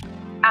Yugi,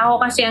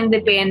 ako kasi ang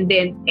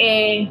dependent,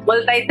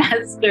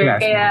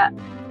 multitasker, kaya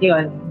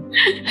yun.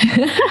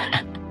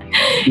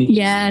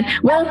 Yeah.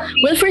 Well,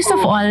 first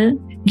of all,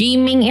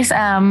 gaming is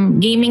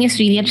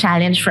really a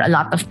challenge for a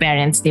lot of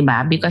parents,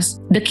 diba?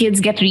 Because the kids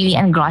get really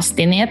engrossed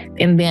in it,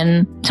 and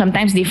then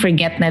sometimes they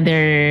forget that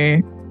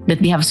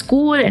they have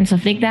school and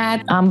stuff like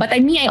that. But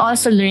I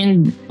also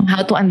learned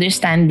how to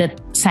understand that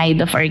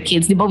side of our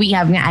kids. Diba we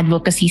have nga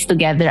advocacies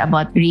together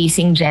about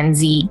raising Gen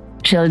Z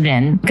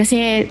children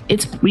kasi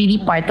it's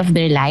really part of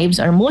their lives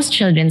or most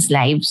children's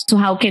lives. So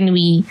how can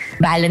we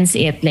balance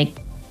it? Like,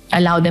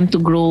 allow them to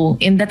grow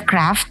in that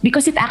craft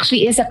because it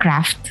actually is a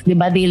craft,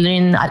 diba? They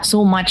learn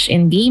so much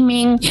in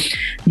gaming,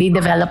 they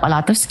develop a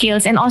lot of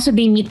skills, and also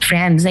they meet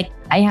friends. Like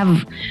I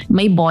have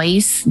my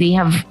boys, they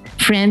have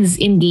friends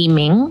in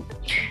gaming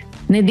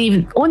na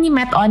they've only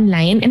met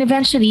online, and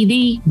eventually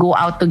they go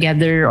out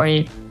together,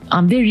 or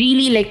they're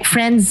really like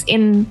friends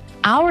in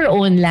our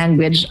own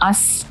language.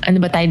 Us, ano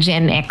ba tayo,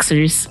 Gen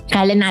Xers,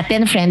 kala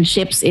natin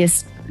friendships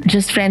is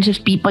just friendships,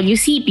 people you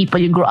see, people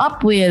you grow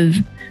up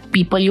with,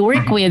 people you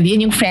work with,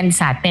 yun yung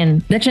friends sa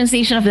atin. The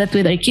translation of that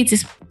with our kids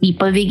is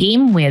people they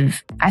game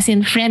with. As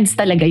in, friends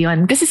talaga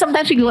yun. Kasi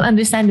sometimes we don't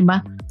understand,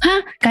 diba?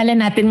 Kala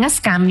natin nga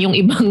scam yung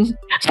ibang,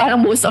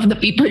 parang most of the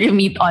people you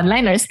meet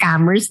online are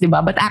scammers,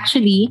 diba? But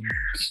actually,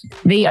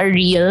 they are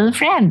real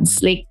friends.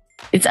 Like,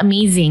 it's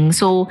amazing.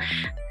 So,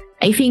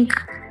 I think,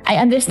 I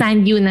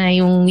understand you na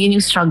yun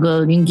yung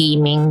struggle, yung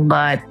gaming,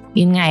 but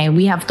yun nga,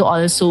 we have to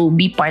also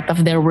be part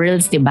of their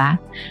worlds, diba?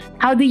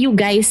 How do you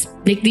guys,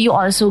 like, do you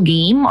also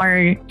game?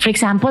 Or, for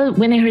example,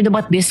 when I heard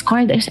about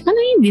Discord, I said, ano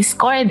yung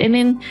Discord? And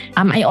then,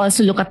 I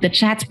also look at the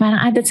chats,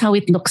 parang, that's how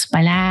it looks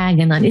pala,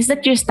 ganon. Is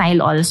that your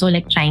style also,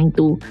 like, trying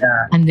to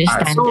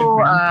understand?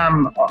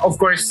 Of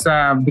course,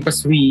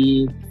 because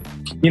we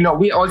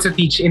also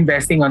teach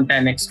investing on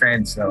 10x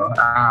trends, no?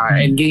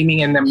 And gaming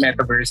in the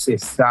metaverse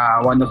is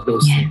one of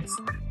those things.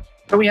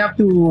 So we have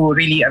to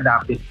really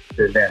adapt it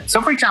to them.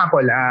 So for example,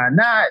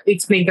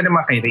 na-explain ko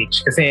naman kay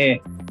Rich kasi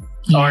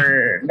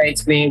or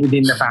na-explain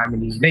within the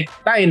family. Like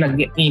tayo,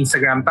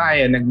 nag-Instagram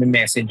tayo,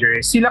 nag-messenger.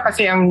 Sila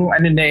kasi ang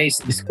is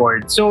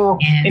Discord. So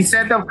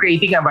instead of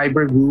creating a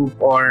Viber group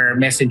or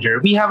Messenger,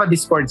 we have a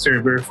Discord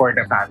server for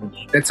the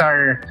family. That's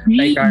our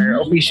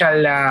our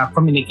official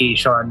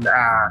communication.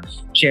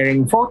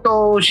 Sharing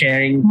photos,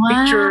 sharing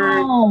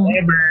pictures,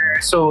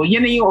 whatever. So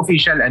yan na yung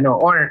official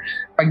or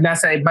pag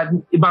nasa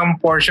ibang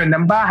portion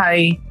ng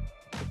bahay,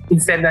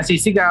 instead na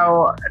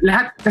sisigaw,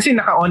 lahat, kasi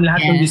naka-on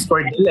lahat ng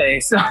Discord nila eh.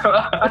 So,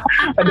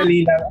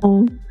 madali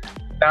lang.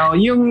 Now,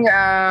 yung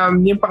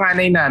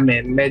panganay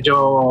namin,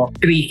 medyo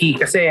tricky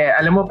kasi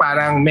alam mo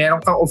parang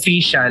meron kang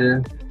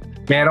official,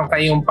 meron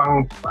kayong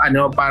parang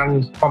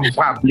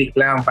pang-public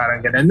lang,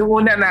 parang gano'n.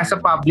 Noong una,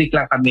 nasa public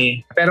lang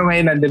kami. Pero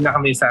ngayon, nandun na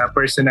kami sa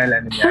personal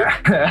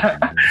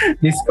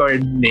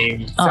Discord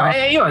name. So,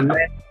 yun.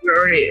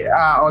 We're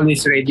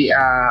always ready,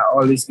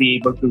 always be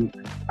able to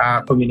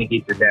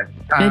communicate with them.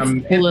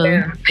 Cool.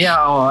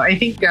 I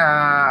think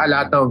a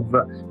lot of,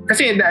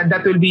 kasi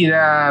that will be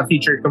the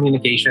future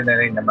communication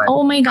na rin naman.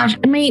 Oh my gosh,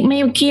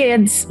 my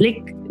kids,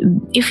 like,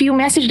 if you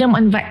message them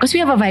on, because we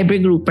have a Viber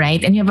group,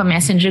 right? And you have a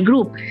Messenger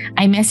group.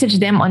 I message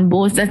them on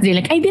both. That they're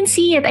like, I didn't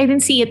see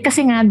it.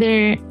 Kasi nga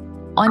they're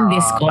on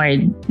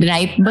Discord,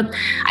 right? But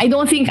I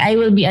don't think I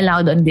will be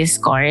allowed on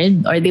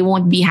Discord, or they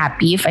won't be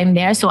happy if I'm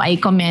there. So I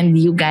commend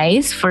you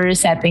guys for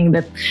setting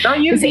that. No,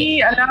 you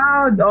be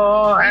allowed.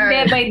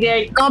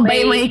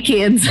 By my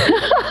kids.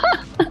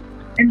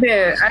 And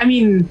I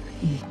mean,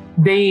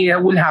 they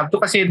will have to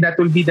kasi that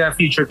will be the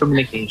future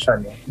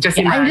communication.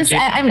 I'm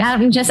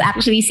just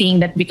actually saying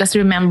that because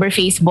remember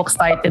Facebook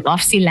started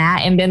off sila,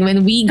 and then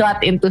when we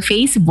got into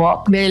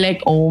Facebook, they're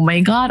like, oh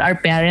my God, our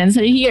parents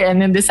are here,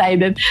 and then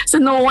decided, so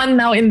no one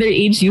now in their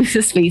age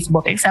uses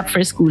Facebook except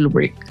for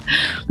schoolwork.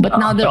 But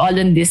now they're all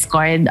on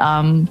Discord.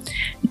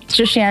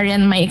 To share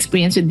my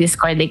experience with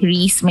Discord, like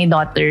Reese, my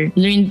daughter,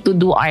 learned to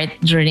do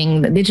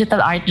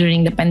digital art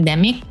during the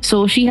pandemic.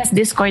 So she has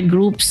Discord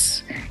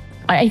groups,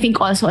 I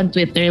think also on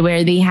Twitter,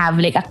 where they have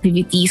like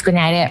activities,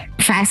 kunyari,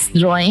 fast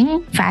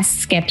drawing, fast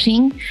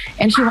sketching,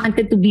 and she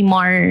wanted to be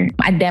more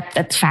adept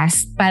at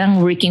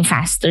parang working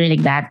faster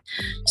like that.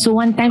 So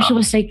one time she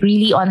was like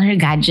really on her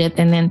gadget,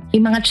 and then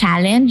yung mga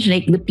challenge,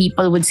 like the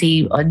people would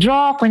say,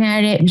 draw,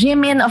 kunyari,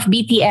 Jimin of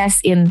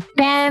BTS in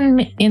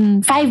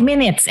 5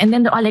 minutes, and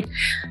then they're all like,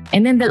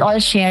 and then they'll all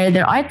share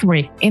their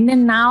artwork. And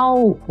then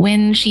now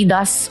when she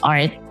does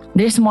art,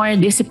 there's more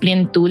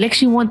discipline too. Like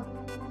she won't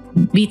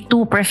be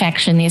too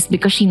perfectionist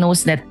because she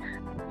knows that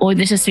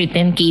there's a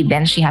certain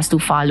cadence she has to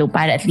follow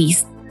para at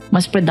least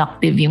mas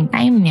productive yung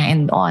time niya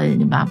and all,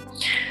 diba?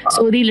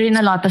 So they learn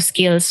a lot of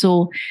skills.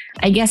 So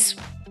I guess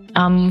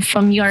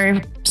from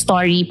your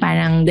story,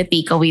 parang the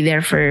takeaway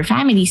there for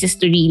families is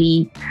to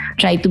really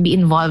try to be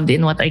involved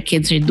in what our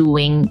kids are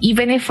doing,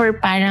 even if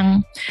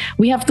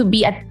we have to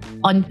be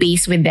on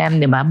pace with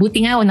them, diba?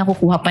 Buti nga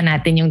nakukuha pa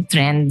natin yung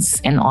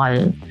trends and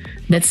all.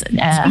 That's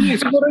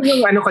siguro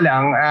yung ko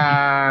lang,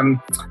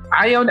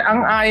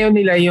 ayaw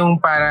nila yung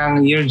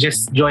parang you're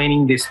just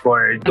joining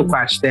Discord to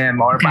catch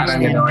them or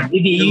parang gano'n.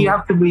 You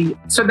have to be,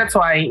 so that's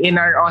why in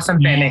our Awesome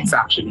 10X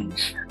actually,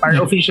 our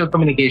official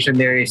communication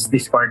there is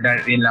Discord na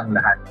rin lang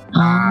lahat.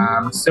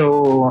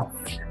 So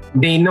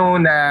they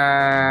know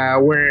na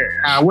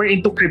we're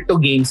into crypto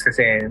games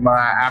kasi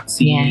mga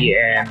Axie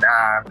and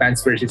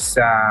Plants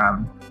vs.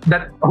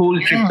 That whole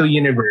crypto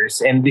universe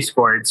and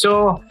Discord.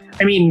 So,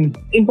 I mean,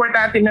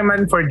 importante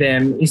naman for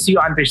them is you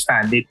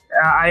understand it.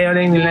 Ayaw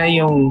lang nila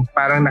yung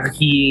parang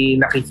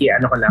nakiki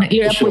ko lang.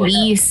 You're a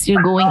police.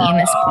 You're going in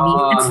as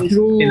police. That's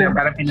true.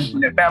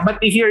 But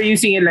if you're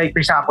using it like,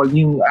 for example,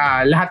 yung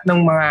lahat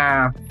ng mga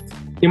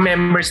yung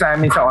members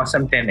namin sa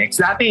Awesome 10X.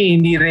 Dati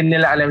hindi rin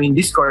nila alam yung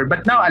Discord,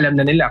 but now alam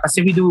na nila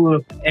kasi we do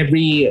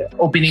every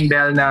opening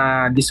bell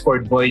na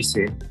Discord voice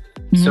eh.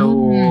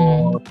 So,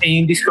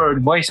 yung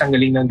Discord voice, ang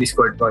galing ng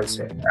Discord voice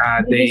eh.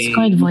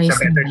 Discord voice. Sa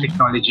better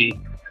technology.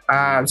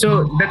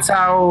 So, that's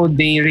how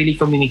they really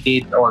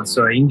communicate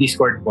also in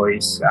Discord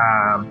voice.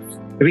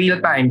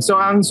 Real time.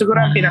 So, siguro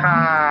ang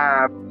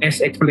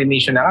pinaka-best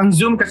explanation ang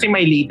Zoom kasi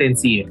may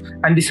latency.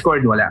 Ang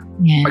Discord wala.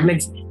 Yeah. Pag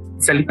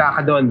nagsalita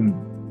ka doon,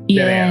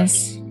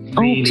 yes.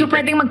 So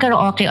pwedeng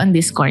mag-karaoke on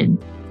Discord?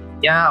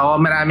 Yeah,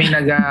 maraming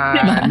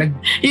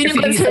Yun yung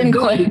concern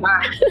ko.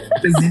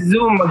 Sa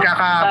Zoom,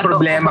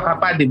 magkaka-problema ka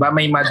pa, di ba?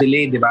 May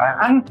ma-delay, di ba?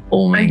 Ang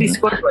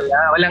Discord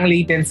walang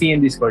latency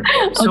in Discord.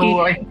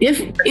 So, okay.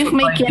 If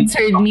my kids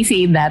heard me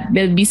say that,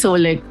 they'll be so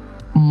like,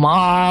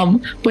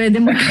 Mom,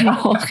 pwede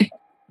mag-karaoke.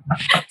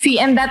 See,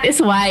 and that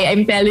is why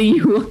I'm telling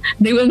you,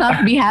 they will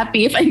not be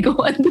happy if I go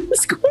on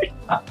Discord.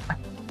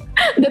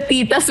 The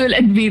titas will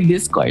invade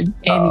Discord.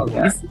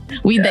 Anyways,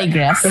 we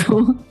digress.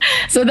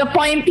 So the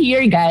point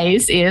here,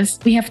 guys, is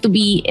we have to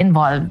be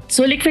involved.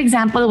 So like, for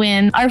example,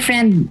 when our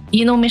friend,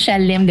 Michelle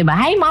Lim, diba?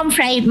 Hi,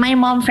 My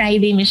Mom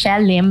Friday,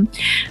 Michelle Lim.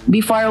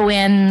 Before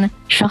when,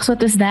 shucks,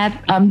 what was that?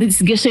 This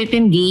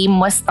certain game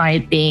was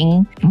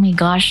starting. Oh my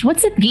gosh,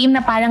 what's that game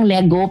na parang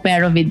Lego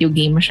pero video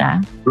game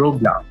siya?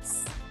 Roblox.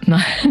 No.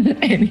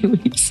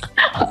 Anyways,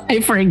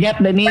 I forget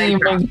the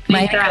name.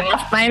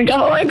 Minecraft.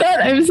 Oh my God,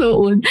 I'm so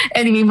old.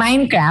 Anyway,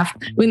 Minecraft,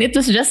 when it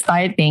was just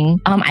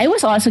starting, I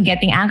was also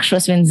getting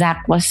anxious when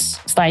Zach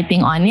was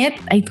starting on it.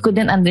 I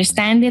couldn't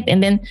understand it.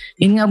 And then,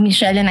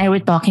 Michelle and I were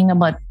talking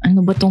about,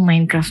 ano ba tong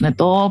Minecraft na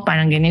to?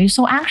 Parang ganyan. You're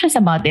so anxious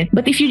about it.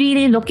 But if you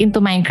really look into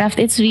Minecraft,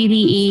 it's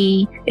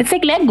really it's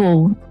like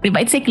Lego.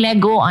 Diba? It's like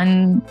Lego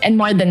and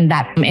more than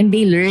that. And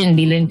they learn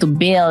to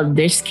build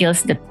their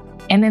skills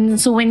and then,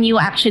 so when you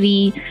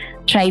actually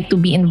try to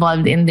be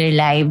involved in their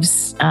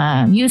lives,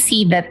 you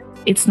see that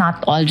it's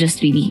not all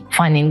just really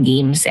fun and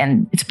games,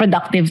 and it's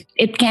productive.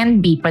 It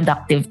can be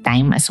productive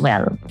time as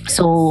well.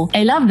 So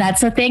I love that.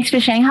 So thanks for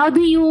sharing. How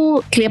do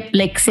you clip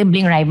like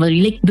sibling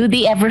rivalry? Like, do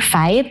they ever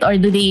fight or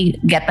do they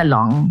get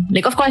along?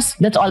 Like, of course,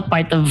 that's all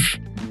part of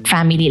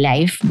family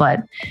life.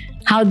 But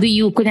how do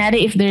you,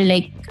 kunwari if they're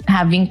like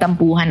having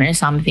tampuhan or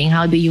something,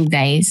 how do you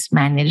guys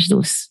manage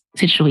those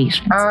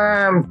situations?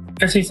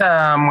 Kasi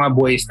sa mga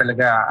boys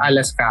talaga,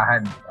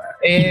 alaskahan.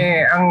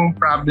 Ang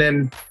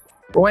problem,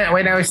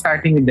 when I was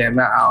starting with them,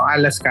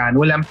 alaskahan,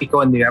 walang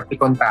pikon, di ba?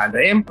 Pikontado.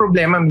 Ang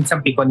problema,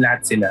 minsan pikon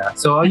lahat sila.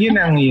 So, yun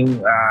ang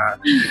yung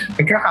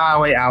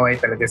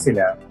nagkakaaway-away talaga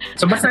sila.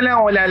 So, basta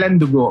lang wala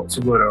lang dugo,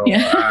 siguro.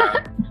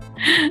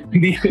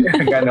 Hindi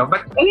gano'n.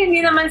 But,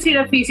 hindi naman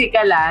sila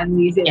physical,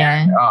 hindi sila.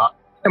 Yeah.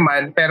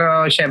 Naman,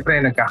 pero syempre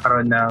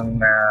nagkakaroon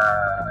ng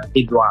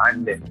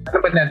hidwaan din.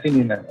 Ano ba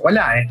natin yun?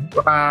 Wala eh.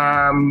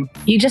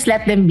 You just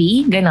let them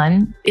be?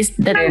 Ganon?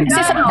 Kasi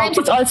sometimes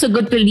it's also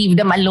good to leave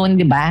them alone,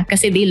 di ba?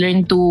 Kasi they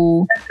learn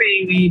to...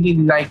 We really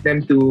like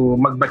them to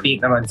magbati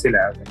naman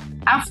sila.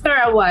 After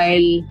a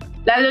while,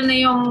 lalo na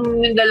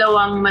yung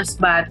dalawang mas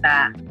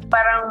bata,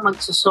 parang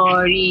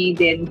magsusorry,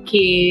 then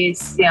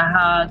kiss,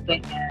 hug,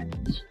 ganyan.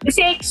 Kasi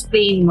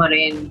explain mo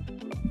rin.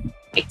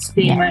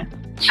 Explain mo.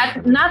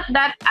 At not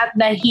that at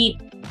the heat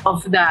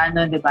of the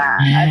diba?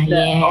 At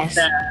the of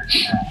the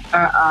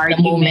argument.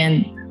 The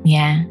moment.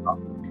 Yeah.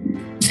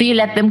 So you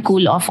let them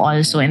cool off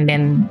also and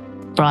then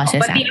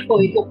process. Pati ako,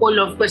 i-cool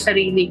off ko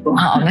sarili ko.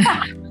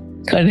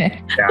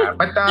 Correct. Yeah,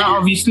 but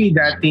obviously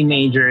the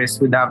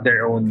teenagers would have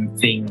their own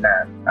thing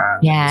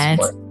na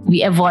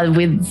we evolve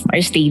with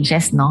our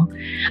stages, no?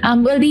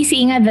 Well, they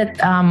say nga that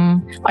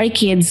our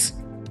kids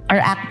are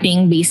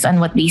acting based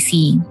on what they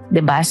see,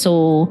 diba?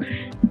 So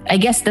I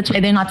guess that's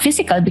why they're not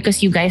physical,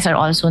 because you guys are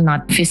also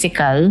not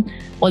physical.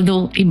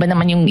 Although, iba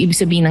naman yung ibig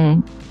sabihin ng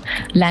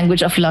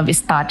language of love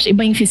is touch.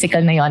 Iba yung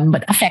physical na yon,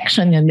 but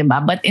affection yun, diba?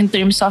 But in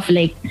terms of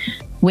like,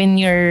 when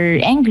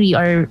you're angry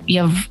or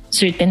you have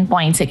certain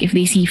points, like if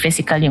they see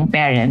physical yung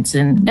parents,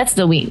 and that's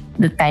the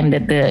time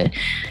that the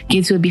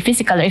kids will be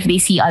physical. Or if they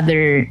see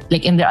other,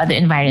 like in their other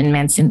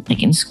environments,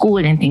 like in school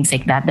and things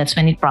like that, that's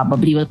when it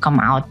probably will come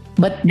out.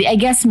 But I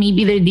guess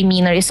maybe their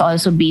demeanor is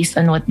also based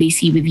on what they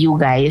see with you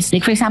guys.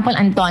 Like for example,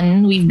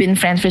 Anton, we've been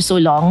friends for so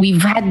long.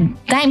 We've had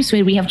times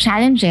where we have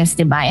challenges,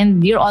 diba?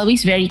 And you're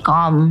always very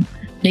calm.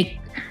 Like,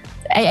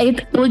 I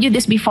told you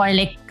this before,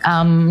 like,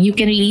 you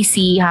can really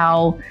see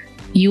how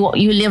you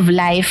live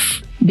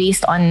life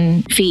based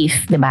on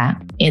faith, diba?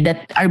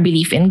 That our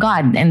belief in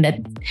God, and that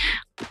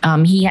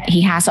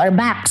he has our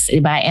backs,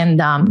 diba? And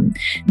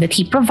that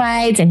he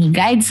provides and he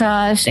guides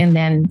us, and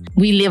then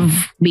we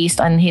live based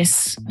on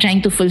his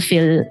trying to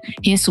fulfill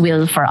his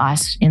will for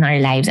us in our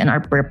lives and our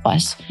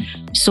purpose.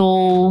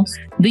 So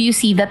do you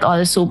see that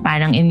also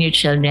parang in your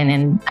children,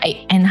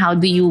 and how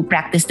do you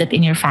practice that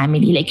in your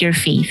family, like your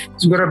faith?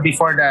 Siguro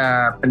before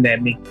the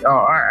pandemic,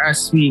 or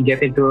as we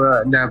get into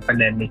the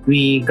pandemic,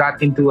 we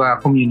got into a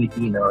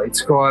community,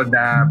 it's called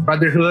the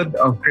Brotherhood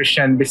of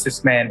Christian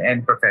Businessmen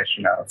and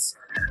Professionals.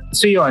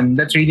 So yun,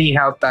 that really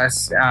helped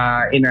us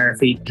in our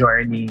faith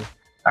journey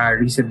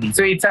recently.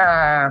 So it's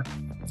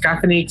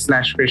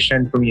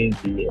Catholic/Christian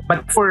community.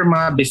 But for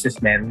mga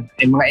businessmen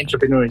and mga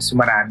entrepreneurs,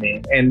 marami.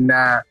 And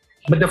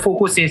but the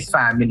focus is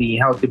family,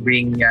 how to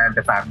bring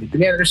the family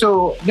together.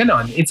 So,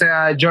 ganon. It's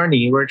a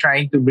journey. We're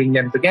trying to bring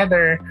them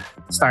together,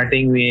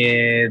 starting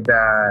with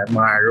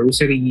mga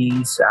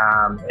rosaries.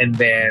 And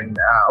then,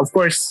 of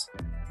course,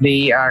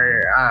 they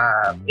are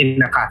in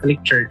a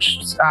Catholic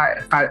church,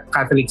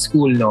 Catholic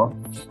school, no?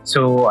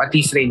 So, at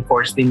least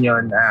reinforced din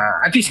yun.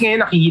 At least ngayon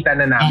nakikita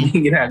na namin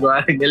yung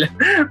ginagawa nila.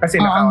 Kasi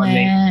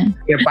naka-online.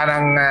 Kaya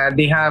parang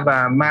they have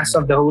a Mass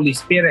of the Holy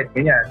Spirit,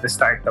 ganyan, at the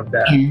start of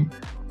the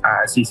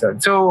season.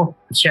 So,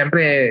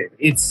 syempre,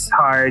 it's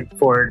hard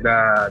for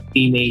the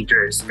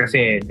teenagers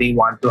kasi they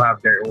want to have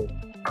their own.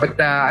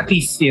 But at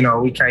least,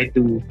 we try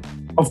to,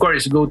 of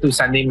course, go to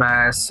Sunday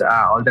Mass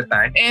all the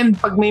time. And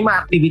pag may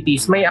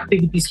activities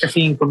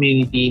kasi yung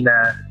community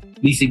na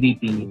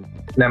DCBP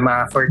na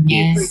for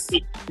kids.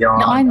 Yes.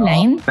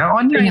 Online?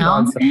 Online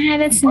also.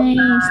 That's nice.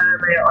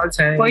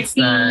 For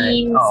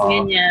teens,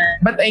 ganyan.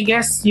 But I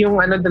guess yung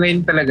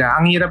rin talaga,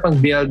 ang hirap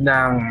mag-build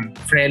ng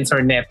friends or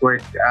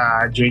network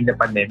during the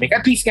pandemic.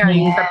 At least nga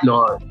yung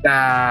tatlo,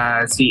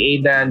 si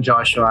Aidan,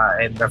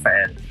 Joshua, and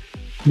Rafael,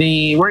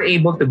 they were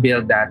able to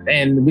build that.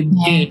 And with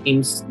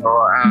games,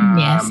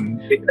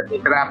 with the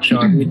interaction,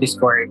 with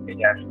Discord,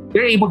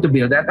 they're able to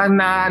build that. Ang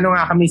naano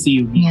nga kami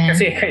si Yugi.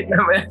 Kasi kahit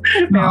naman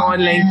may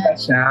online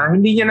class siya,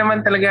 hindi niya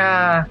naman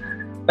talaga,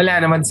 wala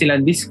naman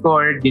silang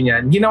Discord,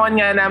 ganyan. Ginawan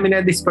nga namin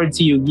na Discord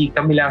si Yugi,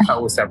 kami lang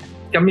kausap.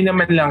 Kami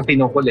naman lang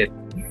tinukulit.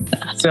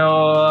 So,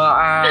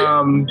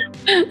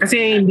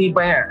 kasi hindi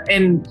pa,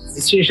 and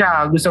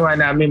siya, gusto nga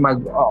namin mag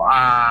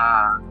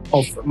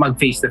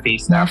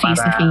face-to-face na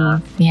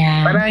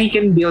para he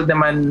can build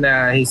naman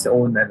his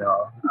own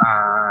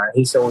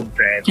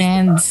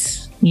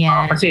friends.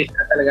 Yeah. Kasi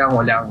talagang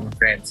walang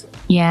friends.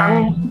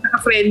 Yeah. Ang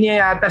friend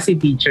niya yata si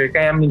teacher,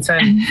 kaya minsan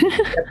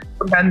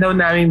puntahan daw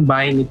namin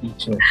bahay ni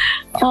teacher.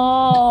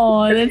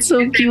 Oh, that's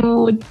so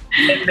cute.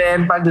 And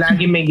then, pag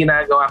lagi may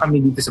ginagawa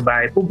kami dito sa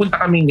bahay, pupunta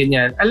kami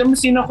ganyan. Alam mo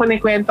sino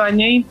kunikwentuhan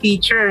niya? Yung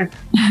teacher.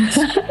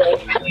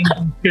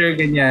 Yung teacher,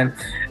 ganyan.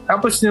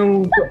 Tapos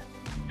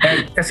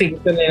kasi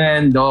gusto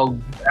nila ng dog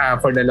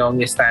for the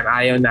longest time.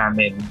 Ayaw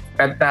namin.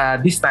 But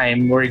this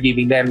time, we're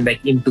giving them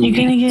like in 2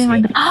 weeks.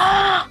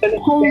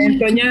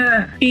 Kinento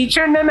niya.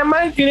 Teacher na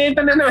naman.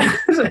 Kinento na naman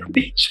sa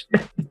teacher.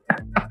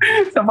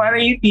 So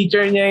parang yung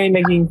teacher niya yung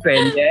naging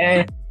friend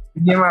niya.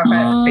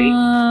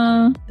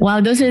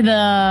 Well, those are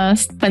the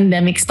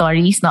pandemic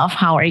stories of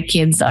how our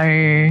kids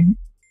are,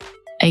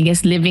 I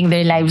guess, living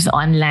their lives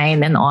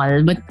online and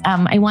all. But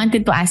I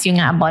wanted to ask you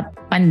nga about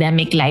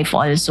pandemic life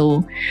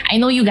also. I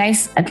know you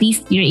guys, at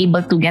least you're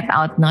able to get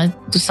out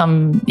to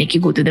some, like you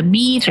go to the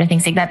beach or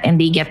things like that and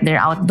they get their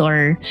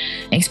outdoor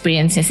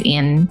experiences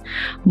in.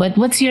 But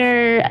what's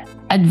your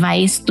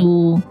advice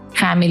to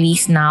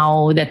families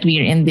now that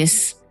we're in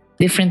this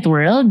different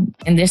world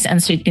and there's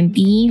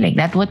uncertainty like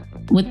that?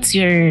 What's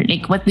your,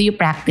 what do you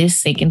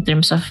practice in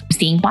terms of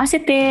staying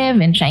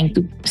positive and trying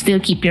to still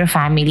keep your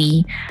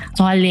family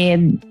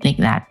solid like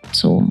that?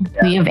 So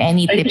do you have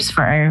any tips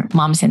for our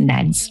moms and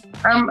dads?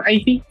 I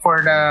think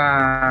for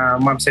the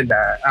moms and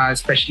dads,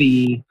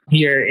 especially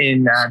here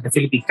in the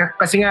Philippines,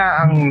 kasi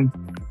nga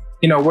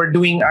we're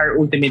doing our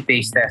ultimate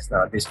taste test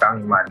this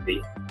coming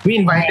Monday. We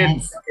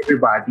invited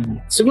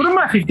everybody. Siguro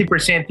mga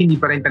 50% hindi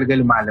pa rin talaga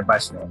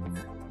lumalabas, no?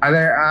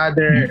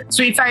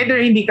 So it's either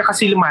hindi ka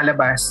kasi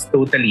lumalabas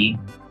totally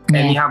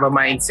and you have a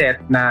mindset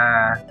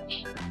na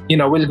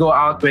we'll go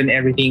out when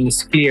everything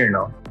is clear,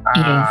 no?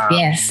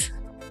 Yes.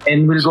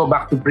 And we'll go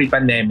back to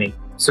pre-pandemic.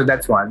 So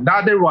that's one. The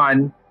other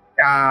one,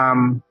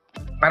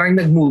 parang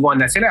nag-move on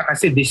na sila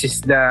kasi this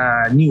is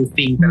the new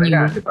thing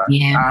talaga, di ba?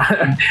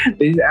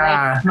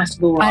 Yeah.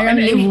 Parang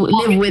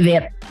live with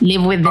it.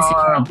 Live with the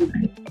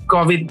situation.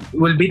 COVID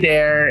will be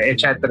there,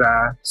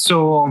 etc.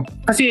 So,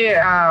 kasi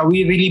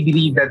we really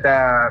believe that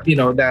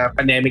the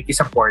pandemic is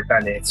a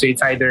portal. So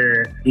it's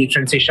either you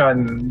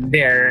transition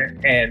there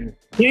and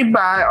yung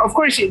iba, of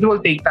course, it will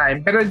take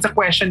time. Pero it's a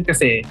question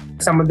kasi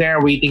some of them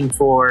are waiting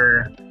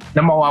for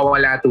na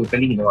mawawala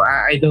totally. No?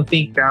 I don't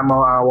think na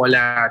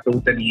mawawala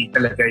totally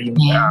talaga yung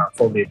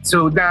COVID.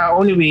 So the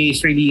only way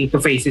is really to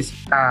face it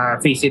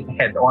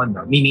head on.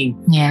 No? Meaning,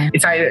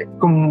 it's either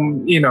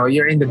kung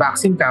you're in the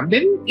vaccine camp,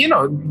 then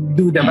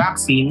do the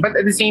vaccine. But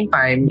at the same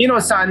time,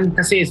 sun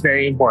kasi is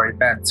very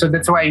important. So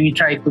that's why we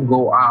try to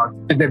go out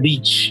to the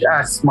beach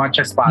as much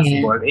as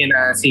possible in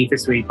a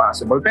safest way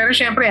possible. Pero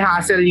syempre,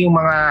 hassle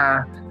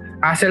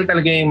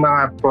talaga yung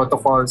mga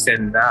protocols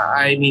and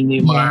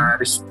yung mga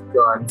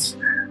restrictions.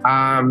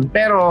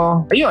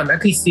 Pero ayun, at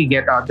least you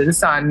get out to the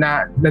sun.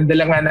 Na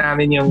nandala nga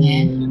namin yung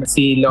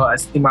si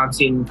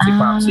Mamsi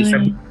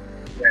sa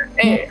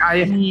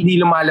hindi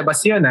lumalabas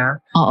yun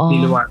hindi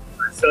lumalabas.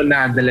 So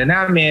nadala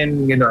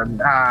namin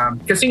gano'n.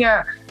 Kasi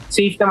nga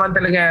safe naman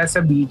talaga sa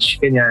beach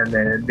ganyan.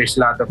 There's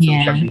a lot of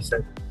social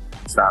distance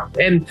stuff.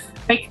 And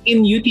like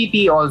in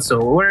UTT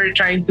also, we're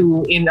trying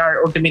to, in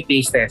our ultimate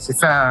taste test,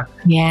 it's a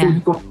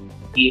food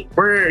community.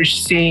 We're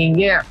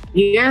saying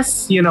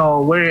yes,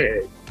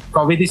 we're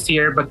COVID is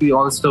here, but we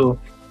also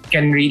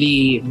can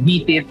really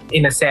beat it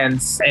in a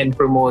sense and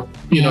promote,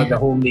 the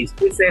home-based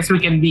business. We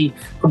can be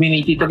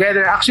community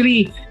together.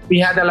 Actually, we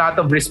had a lot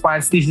of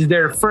response. This is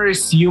their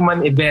first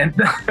human event.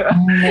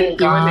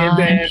 Human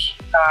event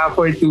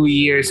for 2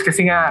 years.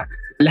 Kasi nga,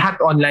 lahat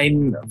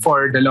online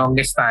for the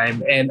longest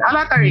time. And a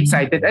lot are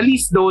excited, at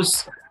least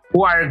those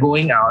who are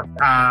going out.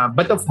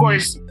 But of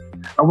course,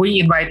 we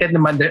invited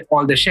naman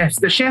all the chefs.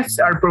 The chefs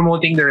are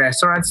promoting the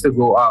restaurants to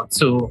go out.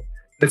 So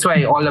that's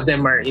why all of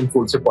them are in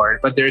full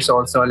support. But there's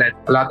also a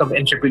lot of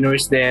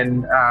entrepreneurs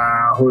then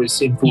who's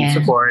in full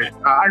support.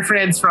 Our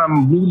friends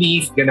from Blue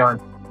Leaf,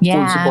 ganon.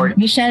 Full support.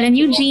 Michelle and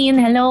Eugene,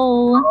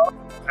 hello.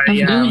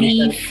 Blue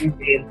Leaf.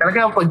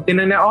 Talaga pag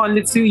tinanong,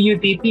 let's do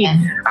UTT.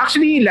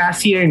 Actually,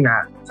 last year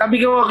nga, sabi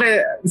ko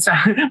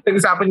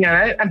nag-usapan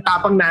nga, ang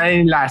tapang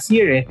namin last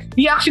year eh.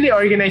 We actually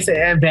organized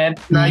an event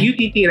na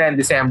UTT rin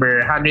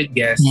December, 100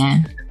 guests.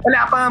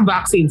 Wala pa ang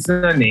vaccines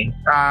nun eh.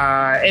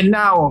 And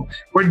now,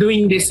 we're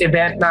doing this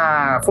event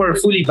na for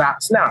fully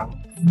vaxxed lang.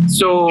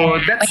 So,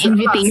 that's... By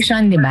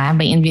invitation, di ba?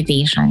 By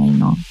invitation, I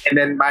know. And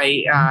then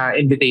by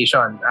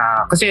invitation.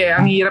 Kasi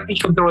ang hirap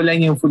i-control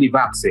lang yung fully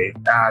vaxxed eh.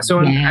 So,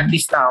 at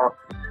least now,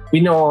 we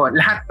know,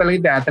 lahat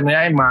talaga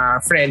yung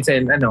mga friends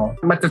and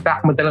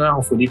matatak mo talaga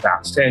ako fully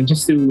vaxxed. And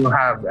just to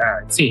have,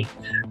 see.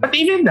 But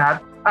even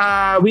that,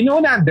 we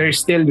know that there's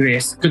still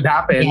risk could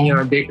happen.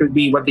 There could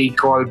be what they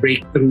call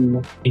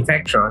breakthrough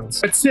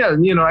infections. But still,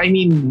 we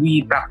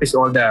practice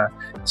all the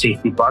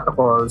safety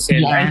protocols.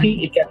 And I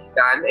think it can be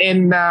done.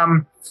 And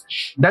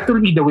that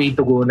will be the way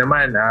to go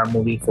naman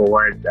moving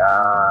forward.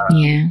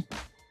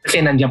 Kasi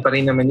nandiyan pa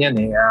rin naman yan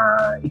eh.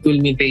 It will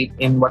mutate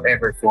in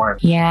whatever form.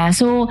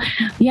 So,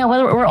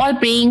 well, we're all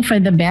praying for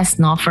the best,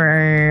 no?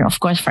 Of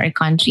course, for our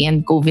country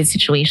and COVID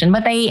situation.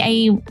 But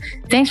I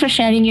thanks for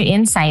sharing your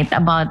insight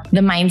about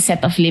the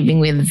mindset of living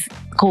with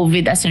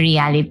COVID as a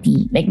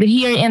reality. Like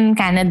here in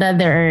Canada,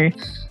 there are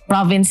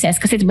provinces,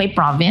 because it's by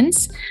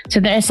province. So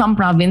there are some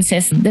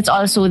provinces, that's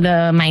also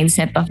the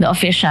mindset of the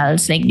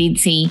officials. Like they'd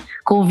say,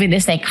 COVID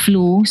is like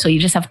flu, so you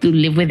just have to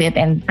live with it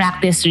and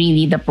practice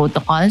really the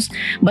protocols.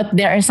 But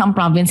there are some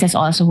provinces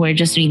also who are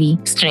just really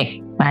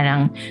strict.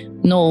 Parang,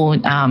 no,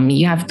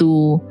 you have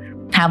to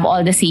have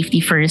all the safety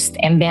first,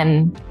 and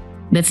then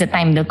that's the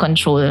time they'll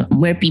control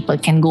where people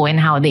can go and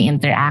how they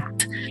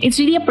interact. It's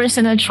really a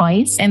personal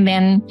choice.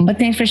 But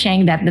thanks for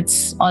sharing that.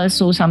 That's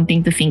also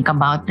something to think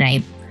about,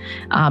 right?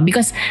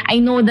 Because I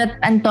know that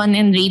Anton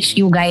and Rach,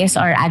 you guys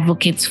are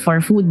advocates for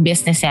food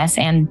businesses,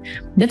 and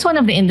that's one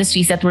of the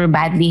industries that were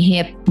badly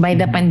hit by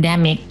the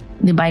pandemic.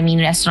 I mean,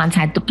 restaurants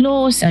had to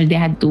close, or they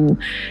had to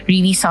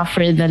really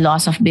suffer the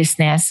loss of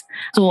business.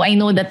 So I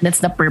know that that's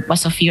the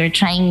purpose of your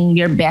trying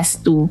your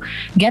best to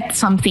get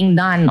something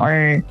done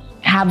or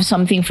have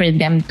something for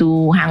them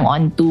to hang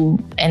on to,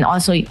 and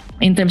also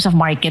in terms of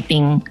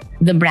marketing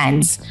the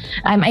brands.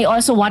 I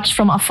also watched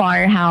from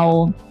afar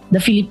how the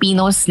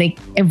Filipinos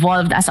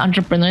evolved as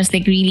entrepreneurs.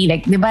 Really,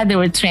 diba, there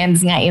were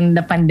trends nga in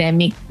the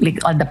pandemic,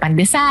 all the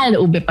pandesal,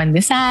 ube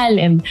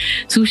pandesal, and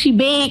sushi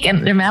bake.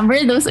 And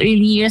remember those early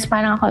years,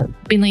 parang ako,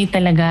 Pinoy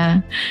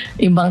talaga,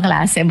 ibang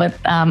klase. But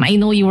I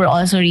know you were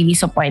also really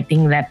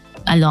supporting that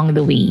along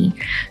the way.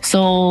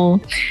 So,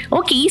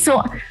 okay,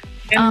 so...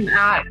 And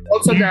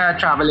also the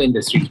travel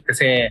industry.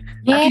 Kasi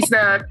at least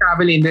the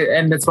travel industry,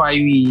 and that's why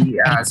we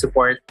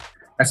support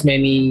as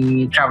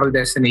many travel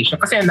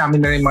destinations. Kasi ang dami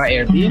na rin mga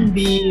Airbnb,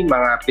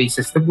 mga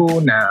places to go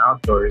na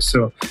outdoors.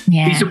 So,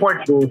 we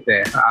support both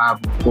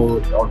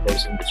both of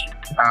those industries.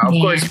 Of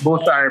course,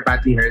 both are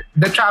badly hurt.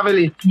 The travel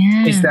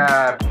is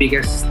the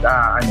biggest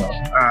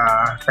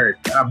hurt.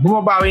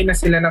 Bumabawi na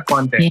sila ng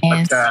konti.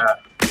 But,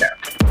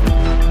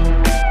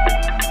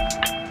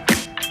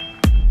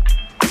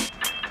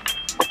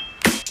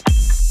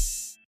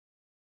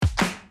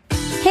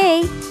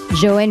 Hey,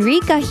 Joe and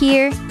Rika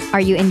here.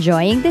 Are you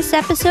enjoying this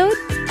episode?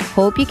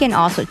 Hope you can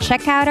also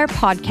check out our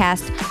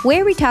podcast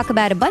where we talk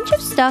about a bunch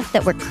of stuff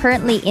that we're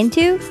currently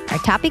into, our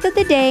topic of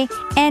the day,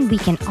 and we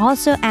can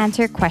also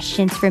answer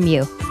questions from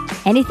you.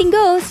 Anything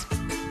goes.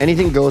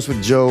 Anything Goes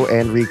with Joe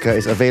and Rika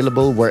is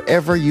available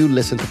wherever you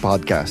listen to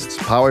podcasts,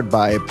 powered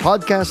by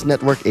Podcast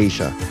Network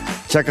Asia.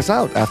 Check us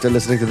out after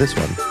listening to this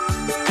one.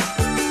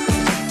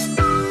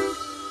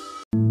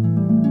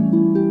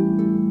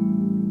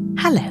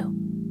 Hello,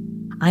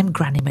 I'm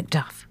Granny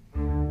McDuff.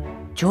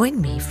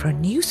 Join me for a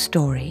new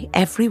story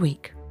every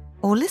week,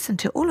 or listen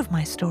to all of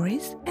my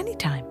stories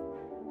anytime.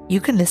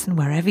 You can listen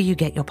wherever you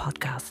get your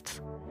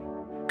podcasts.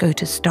 Go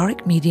to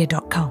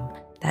storicmedia.com.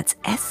 That's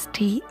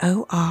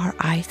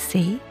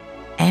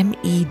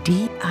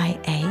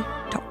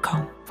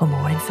storicmedia.com for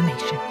more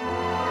information.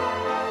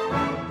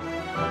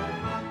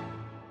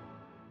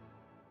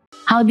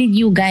 How did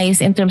you guys,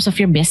 in terms of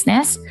your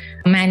business,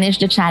 manage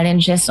the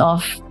challenges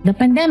of the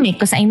pandemic?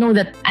 Because I know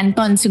that,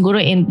 Anton,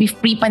 siguro in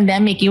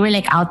pre-pandemic, you were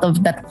out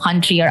of that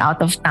country or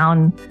out of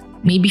town,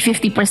 maybe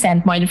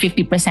 50%, more than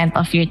 50%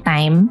 of your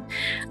time.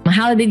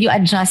 How did you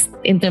adjust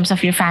in terms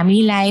of your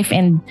family life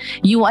and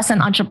you as an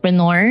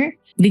entrepreneur?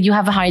 did you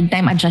have a hard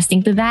time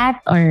adjusting to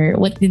that, or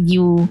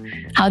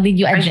how did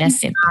you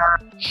address it?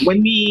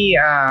 When we,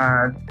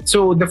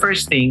 so the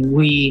first thing,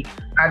 we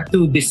had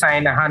to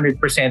design 100%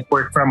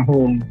 work from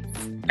home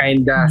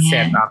kind of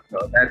setup, no?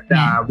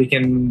 That we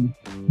can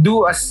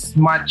do as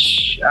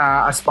much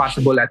as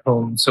possible at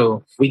home.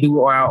 So we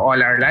do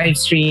all our live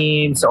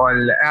streams,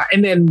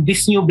 and then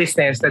this new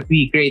business that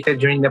we created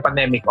during the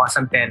pandemic,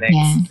 Awesome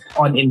 10X,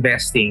 on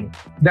investing,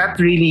 that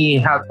really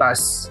helped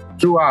us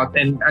throughout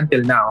and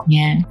until now.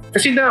 Yeah.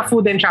 Kasi the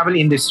food and travel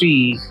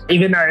industry,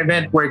 even our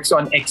event works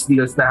on X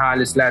deals na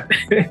halos lahat.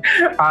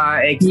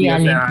 X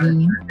deals na,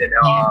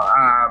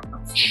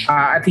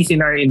 at least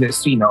in our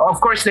industry, no?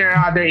 Of course, there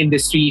are other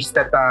industries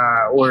that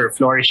were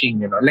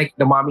flourishing, like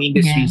the mommy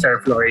industries are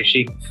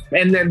flourishing.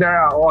 And then there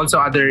are also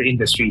other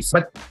industries.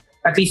 But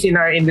at least in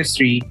our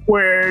industry,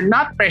 we're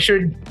not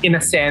pressured in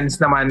a sense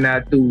naman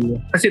na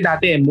kasi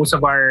dati most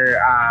of our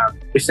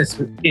business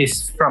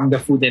is from the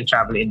food and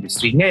travel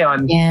industry.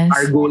 Ngayon,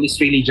 our goal is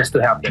really just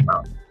to help them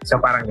out. So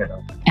parang gano'n,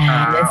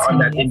 on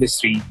that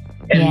industry.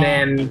 And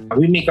then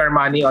we make our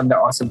money on the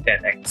Awesome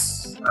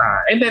 10X.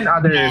 And then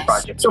other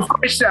projects. Of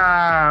course,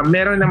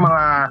 meron na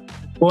mga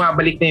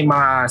bumabalik na yung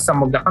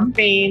some of the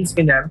campaigns,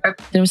 ganyan.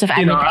 In terms of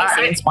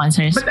advertising and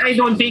sponsors. But I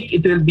don't think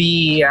it will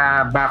be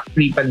back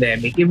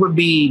pre-pandemic. It would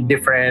be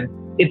different.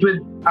 It will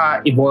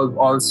evolve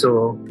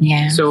also.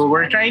 Yeah. So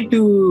we're trying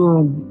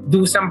to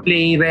do some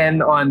play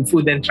then on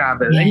food and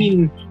travel. I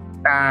mean,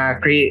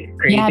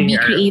 creating be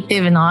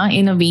creative, no?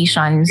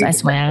 Innovations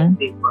as well.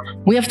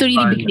 We have to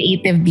really be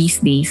creative these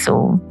days.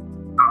 So.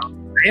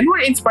 And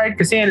we're inspired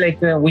kasi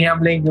we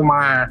have yung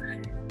mga,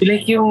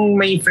 yung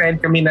may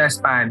friend kami na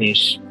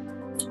Spanish.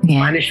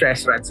 Spanish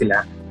restaurant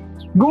sila.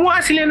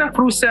 Gumawa sila ng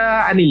cruise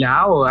sa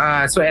Anilao,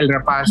 so El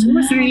Rapaz. It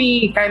was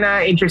really kind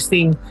of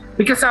interesting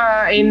because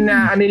in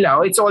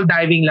Anilao, it's all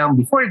diving lang.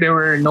 Before, there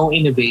were no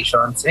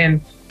innovations. And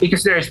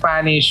because they're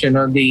Spanish,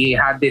 they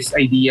had this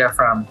idea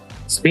from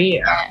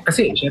Spain.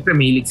 Kasi, syempre,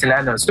 mahilig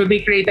sila. No? So, they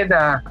created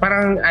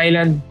parang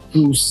island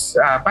cruise.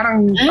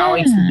 Parang tao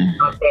expedition,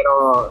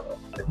 pero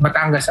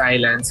Batangas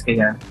Islands,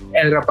 ganyan.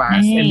 El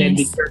Rapaz, and then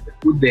they serve the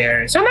food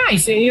there. So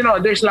nice.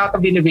 There's a lot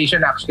of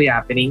innovation actually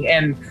happening,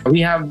 and we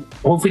have,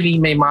 hopefully,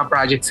 may mga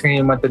projects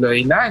ngayon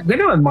matuloy na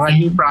ganoon, mga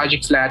new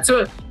projects lahat.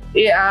 So,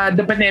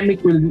 the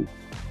pandemic will,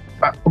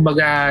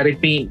 kumbaga,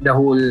 repaint the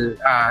whole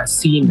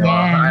scene,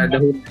 the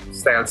whole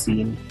style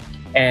scene.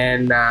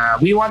 And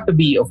we want to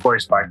be, of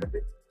course, part of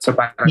it. So,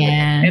 parang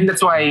and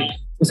that's why,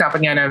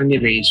 usapan nga namin ni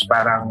Rach,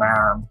 parang,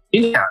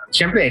 yun nga,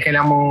 syempre,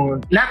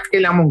 lahat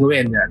kailangan mong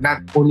gawin. Not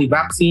only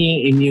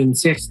vaccine, immune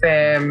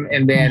system,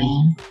 and then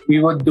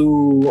we would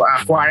do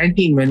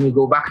quarantine. When we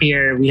go back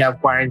here, we have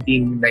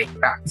quarantine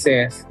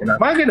practices.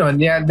 Mga ganun,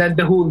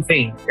 the whole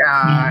thing.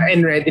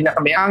 And ready na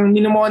kami. Ang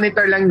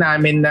minomonitor lang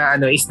namin na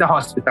is the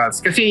hospitals.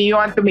 Kasi you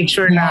want to make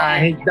sure na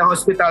the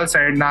hospitals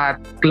are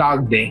not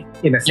clogged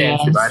in a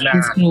sense, diba?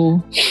 That's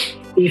true.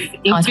 If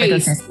in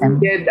case you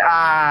get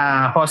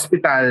a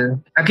hospital,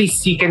 at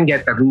least you can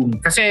get a room.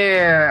 Kasi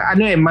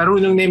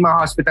marunong na yung mga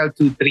hospital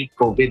to treat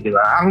COVID, di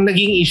ba? Ang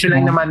naging issue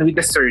lang naman with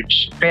the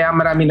surge, kaya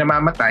marami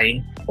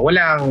namamatay,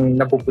 walang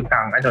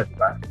napupuntang di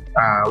ba?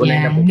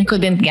 They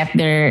couldn't get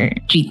their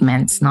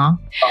treatments, no?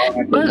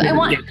 Well, I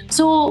want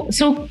so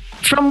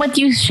from what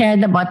you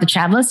shared about the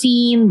travel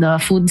scene, the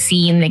food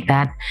scene, like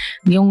that,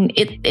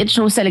 it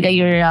shows talaga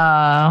your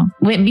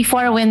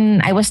before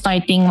when I was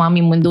starting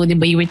Mommy Mundo, di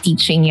ba, you were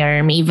teaching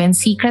your Maven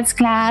Secrets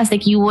class,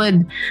 like you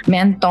would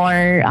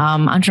mentor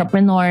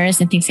entrepreneurs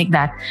and things like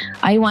that.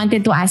 I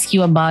wanted to ask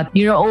you about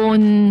your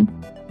own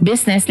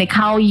business, like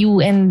how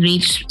you and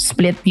Rach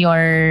split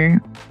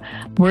your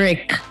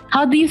work.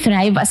 How do you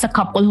thrive as a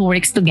couple who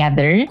works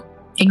together?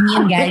 Like me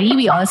and Gary,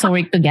 we also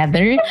work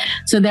together.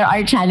 So there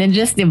are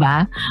challenges, di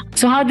ba?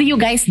 So how do you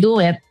guys do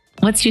it?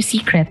 What's your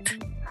secret?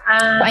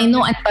 I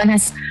know Anton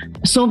has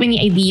so many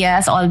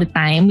ideas all the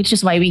time, which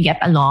is why we get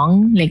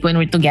along. Like when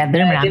we're together,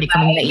 marami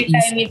kaming naisip. Every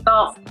time we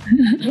talk,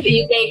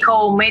 you take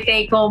home, may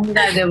take home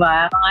ka, di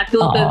ba? Mga 2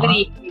 to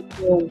 3 take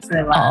homes,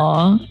 di ba?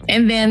 Oo.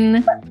 And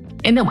then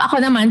ako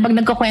naman, pag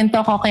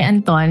nagkukwento ako kay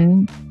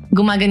Anton,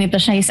 gumaganito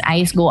siya, his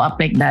eyes go up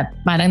like that.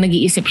 Parang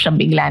nag-iisip siya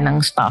bigla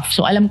ng stuff.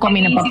 So alam ko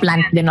may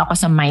napaplant din ako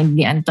sa mind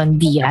ni Anton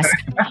Diaz.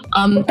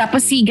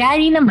 Tapos si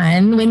Gary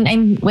naman,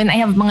 when I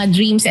have mga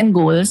dreams and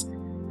goals,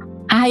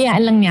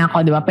 hahayaan lang niya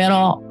ako, di ba?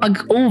 Pero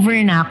pag over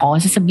na ako,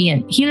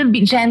 sasabihin, he'll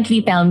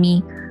gently tell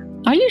me,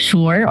 are you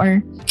sure?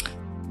 Or,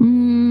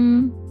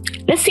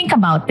 let's think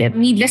about it.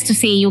 Needless to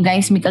say, you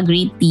guys make a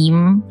great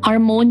team.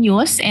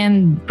 Harmonious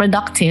and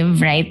productive,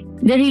 right?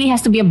 There really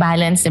has to be a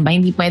balance, di ba?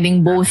 Hindi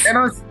pwedeng both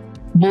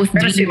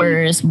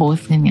dreamers,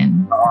 both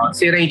ganyan.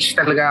 Si Rach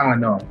talaga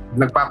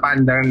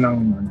nagpapaandar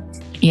ng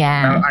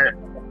our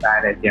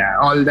planet,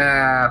 all the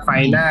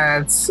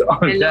finance, all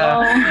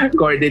the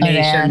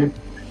coordination,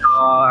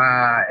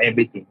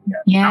 everything.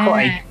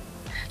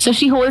 So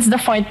she holds the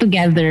fort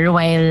together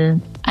while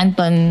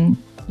Anton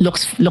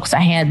looks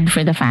ahead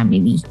for the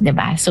family,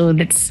 diba? So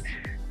that's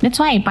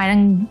why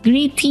parang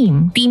great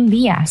team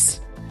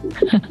Diaz.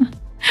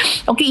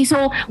 Okay,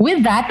 so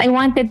with that, I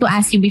wanted to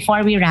ask you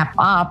before we wrap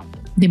up,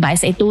 diba,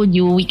 as I told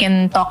you, we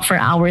can talk for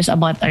hours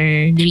about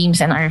our dreams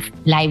and our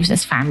lives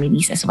as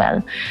families as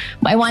well.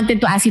 But I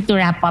wanted to ask you to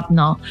wrap up,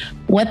 no?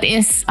 What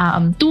is,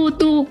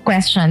 two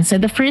questions. So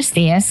the first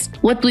is,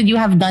 what would you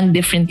have done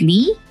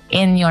differently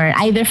in your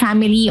either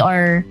family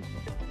or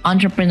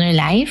entrepreneur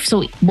life?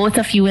 So both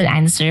of you will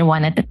answer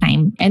one at a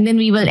time. And then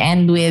we will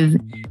end with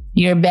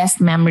your best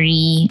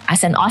memory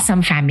as an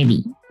awesome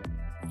family.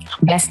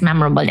 Best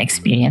memorable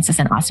experience as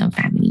an awesome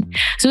family.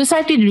 So we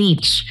start with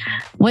Rich.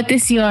 What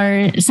is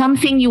your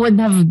something you would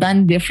have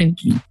done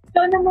differently?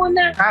 Ikaw na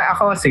muna.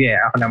 Ako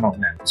na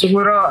muna.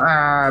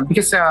 Siguro,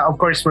 because of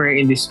course we're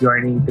in this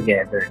journey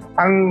together.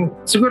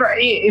 Siguro,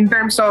 in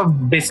terms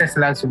of business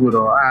lang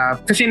siguro,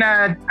 kasi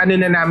na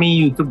namin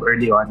YouTube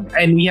early on.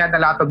 And we had a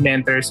lot of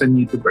mentors on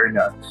YouTube early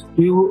on.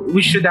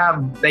 We should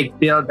have like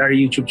built our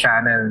YouTube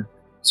channel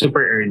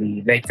super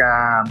early. Like,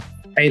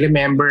 I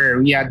remember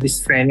we had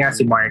this friend nga,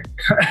 si Mark.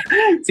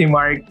 Si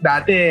Mark,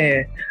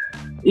 dati,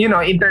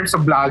 in terms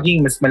of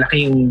vlogging, mas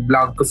malaki yung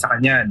vlog ko sa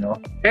kanya, no?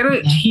 Pero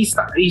he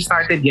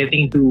started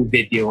getting into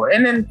video.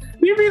 And then,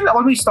 we were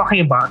always talking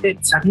about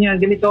it. Sabi niya,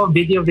 ganito,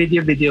 video.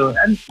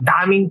 Ang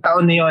daming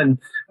taon na yun.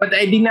 But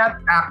I did not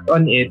act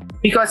on it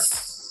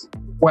because,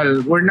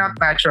 well, we're not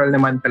natural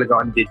naman talaga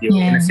on video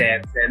in a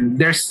sense. And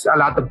there's a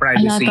lot of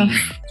privacy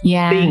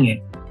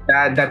thing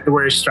that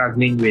we're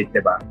struggling with,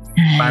 diba?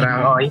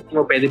 Parang, hindi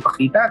mo pwede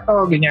pakita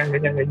to, ganyan.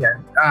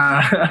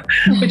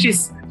 Which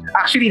is,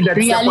 actually, that's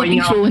reality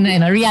the point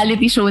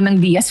reality show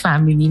ng Diaz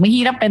family.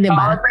 Mahirap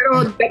diba?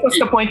 Pero that was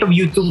the point of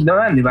YouTube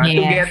naman, diba?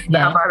 Yes, to get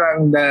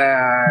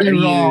the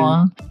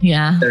raw.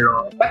 Yeah. The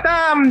raw. But,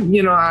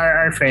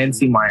 our friend,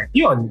 si Mark,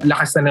 yun,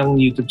 lakas na ng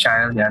YouTube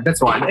channel niya.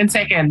 That's one. And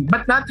second,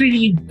 but not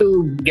really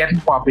to get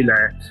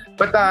popular,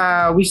 but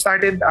we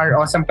started our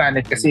Awesome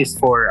Planet kasi is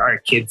for our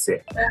kids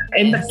eh.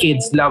 And the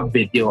kids love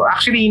video.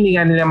 Actually, hindi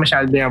nga nila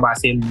masyado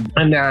binabasin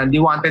and they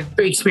wanted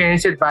to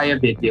experience it via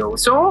video.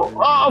 So,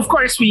 of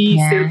course, we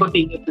still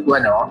continue to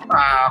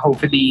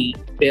hopefully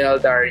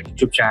build our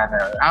YouTube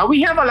channel.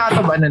 We have a lot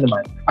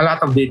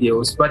of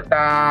videos, but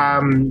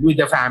with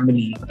the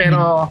family.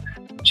 Pero,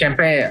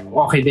 syempre,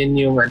 okay din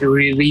yung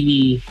we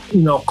really,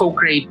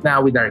 co-create na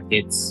with our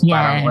kids.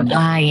 Yeah.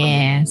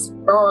 Yes.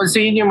 So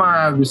yun yung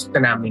mga gusto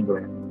namin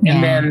gawin.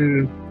 And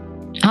then,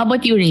 how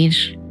about you,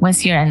 Rach?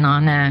 What's your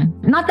not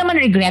naman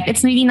regret,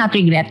 it's really not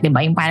regret, diba?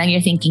 Yung parang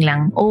you're thinking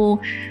lang,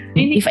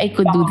 if I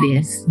could do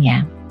this.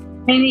 Yeah.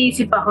 May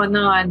naisip ako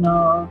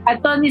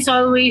Aton is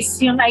always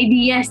yung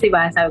ideas,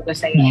 diba? Sabi ko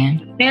sa'yo.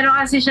 Yeah. Meron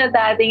kasi siya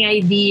dating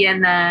idea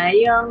na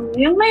yung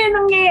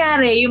ngayon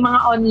nangyayari, yung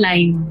mga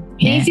online.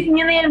 Yeah. Naisip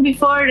niya na yan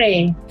before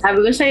eh.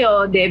 Sabi ko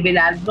sa'yo,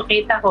 devil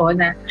advocate ako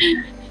na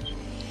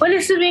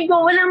sabihin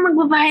ko, walang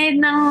magbabayad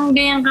ng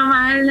ganyang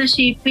kamahal na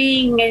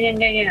shipping, ganyan.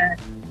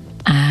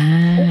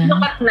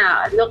 Look at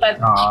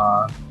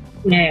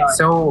ngayon.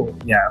 So,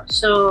 yeah.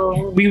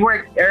 So, we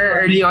worked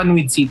early on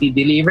with City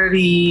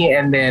Delivery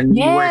and then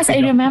yes,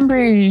 I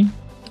remember.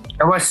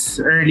 That was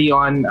early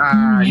on,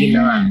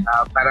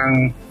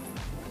 parang,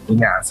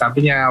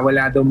 sabi niya,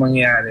 wala daw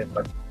mangyari.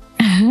 But,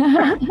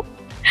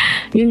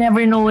 you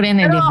never know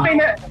rin eh,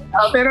 diba?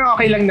 Pero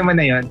okay lang naman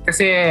na yun.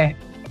 Kasi,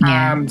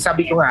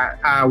 sabi ko nga,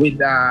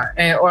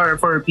 or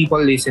for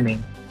people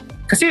listening,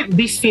 kasi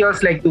this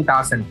feels like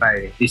 2005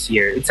 this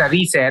year. It's a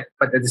reset,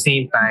 but at the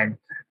same time,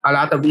 a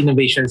lot of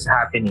innovations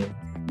happening.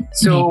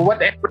 So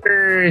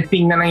whatever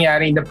thing na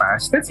nangyari in the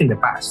past, that's in the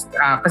past.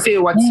 Kasi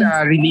what's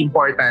really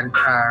important,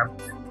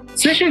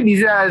 especially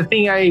this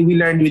thing we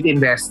learned with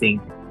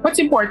investing, what's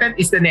important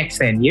is the next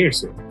 10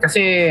 years.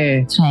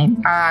 Kasi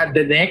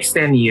the next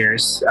 10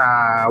 years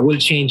will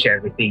change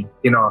everything.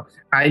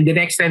 In the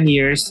next 10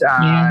 years,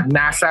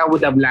 NASA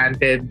would have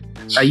landed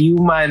a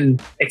human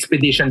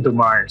expedition to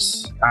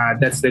Mars.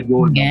 That's the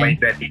goal by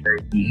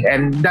 2030.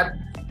 And that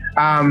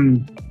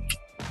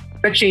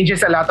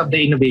changes a lot of the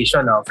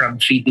innovation from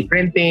 3D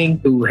printing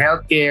to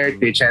healthcare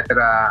to etc.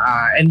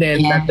 And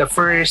then the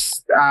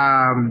first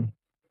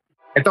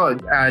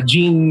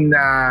gene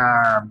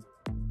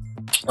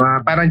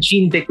parang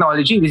gene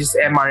technology, which is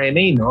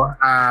mRNA,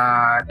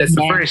 that's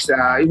the first.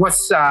 It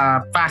was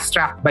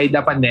fast-tracked by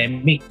the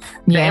pandemic.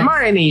 The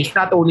mRNA is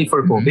not only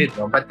for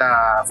COVID, but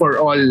for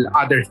all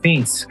other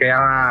things.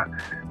 Kaya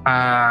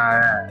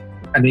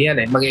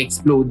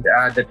mag-explode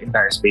that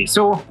entire space.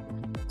 So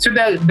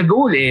the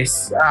goal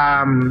is,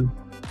 ano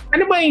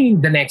ba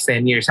yung the next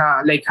 10 years?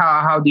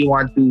 How do you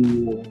want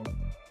to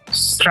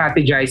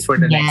strategize for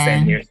the next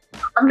 10 years?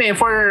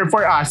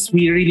 For us,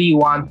 we really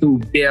want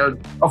to build,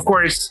 of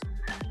course,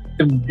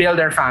 to build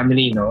our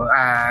family,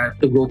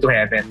 to go to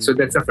heaven. So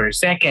that's the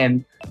first.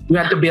 Second, we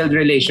have to build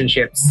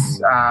relationships.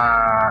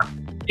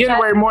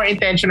 We're more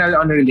intentional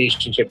on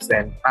relationships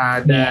then.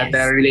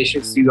 The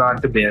relationships you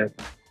want to build.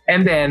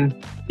 And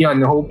then,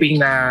 hoping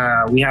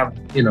na we have,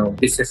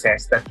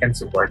 businesses that can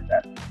support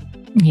that.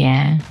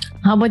 Yeah.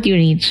 How about you,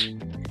 Rich?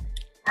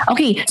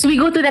 Okay, so we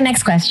go to the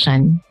next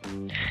question.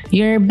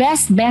 Your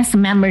best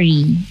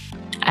memory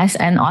as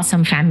an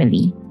awesome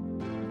family.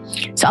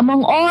 So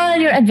among all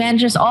your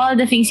adventures, all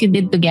the things you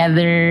did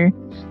together,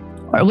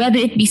 or whether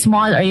it be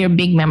small or your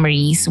big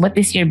memories, what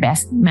is your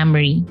best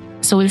memory?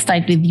 So we'll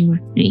start with you,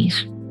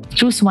 Rach.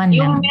 Choose one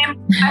Yung lang.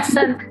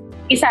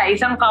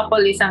 isang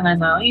couple,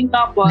 yung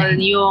couple,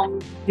 yung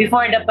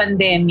before the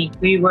pandemic,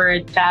 we were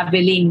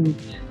traveling.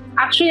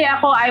 Actually,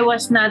 I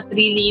was not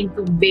really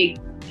into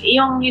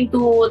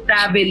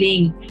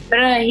traveling.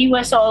 Pero he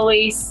was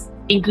always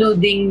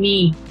including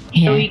me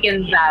so we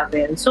can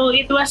travel. So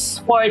it was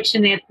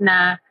fortunate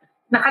na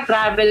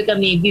naka-travel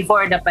kami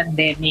before the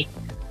pandemic.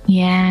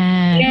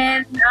 Yeah.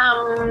 And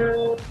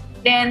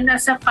then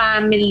as a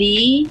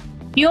family,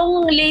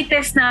 yung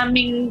latest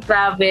naming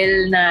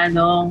travel na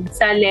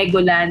sa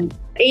Legoland,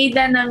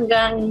 Aidan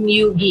hanggang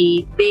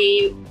Yugi,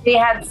 they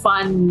had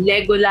fun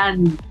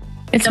Legoland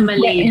sa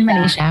Malaysia. In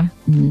Malaysia.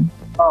 Mm-hmm.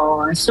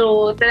 Oh,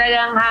 so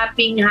talagang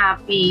happy.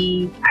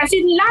 As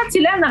in, lahat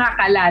sila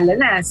nakakalala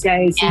na.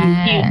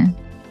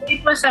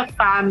 It was a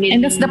family.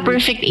 And that's the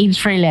perfect age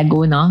for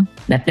Lego, no?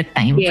 At the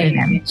time for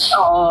them.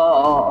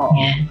 Oo.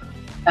 Yeah.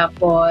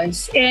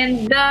 Tapos,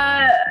 and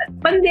the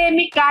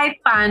pandemic kahit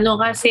paano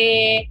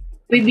kasi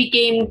we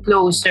became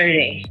closer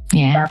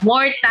Yeah.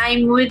 More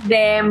time with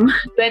them,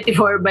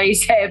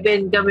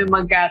 24/7 kami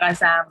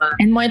magkakasama.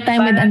 And more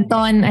time with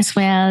Anton as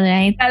well,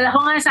 right? Alam ko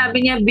nga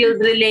sabi niya, build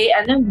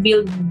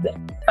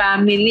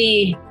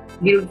family.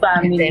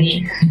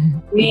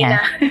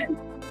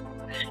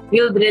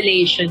 Build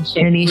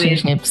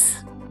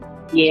relationships.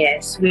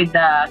 With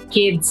the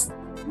kids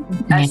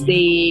as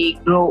they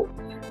grow.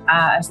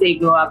 As they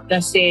grow up.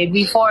 Kasi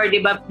before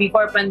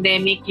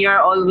pandemic,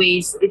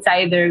 it's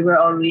either we're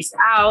always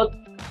out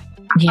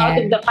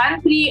of the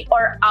country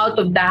or out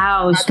of the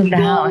house.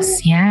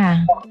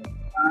 Yeah.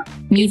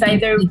 It's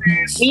either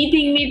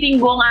meeting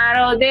buong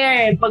araw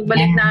there.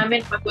 Pagbalik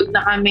namin, pagod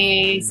na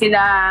kami.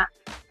 Sila,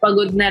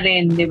 pagod na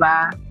rin, di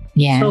ba?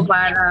 Yeah. So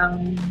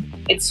parang,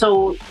 it's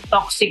so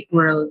toxic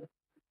world.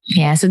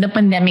 Yeah, so the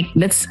pandemic,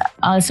 that's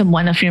also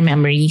one of your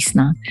memories,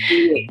 no?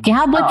 Okay,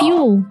 how about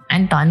you,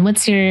 Anton?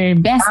 What's your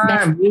best?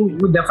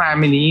 With the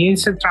family,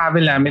 sa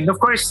travel namin.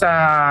 Of course,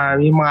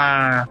 yung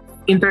mga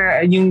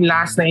yung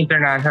last na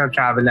international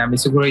travel namin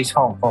siguro is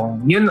Hong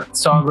Kong. Yun,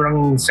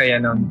 sobrang saya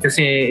nun.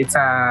 Kasi it's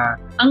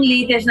ang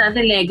latest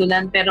natin,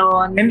 Legoland,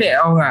 pero... Hindi,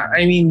 nga.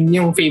 I mean,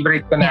 yung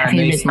favorite ko na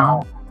is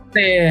Hong Kong.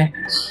 Kasi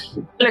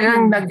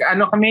talagang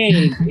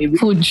kami,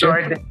 food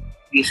short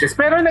places.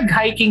 Pero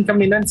nag-hiking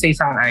kami nun sa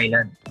isang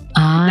island.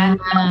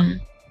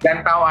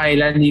 Lantau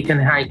Island, you can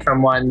hike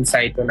from one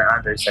side to the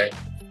other side.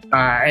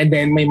 And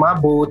then may mga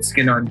boats,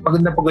 gano'n.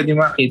 Pagod na pagod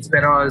yung mga kids,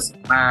 pero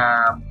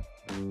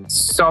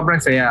sobrang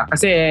saya.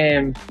 Kasi,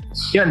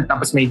 yun,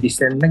 tapos may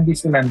Disneyland.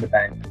 Nag-Disneyland ba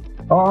tayo?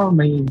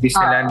 May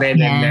Disneyland rin.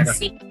 Yes.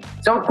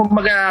 So,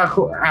 kumbaga,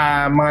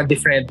 mga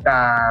different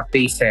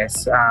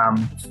places.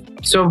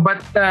 But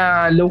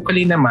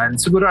locally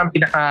naman, siguro ang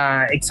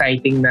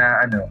pinaka-exciting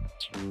na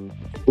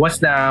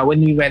was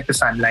when we went to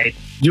Sunlight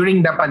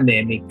during the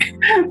pandemic.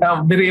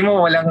 Biro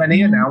mo, walang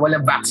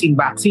walang vaccine.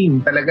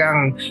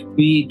 Talagang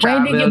we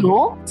traveled. Where did you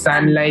go?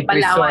 Sunlight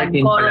Resort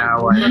in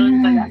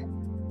Palawan.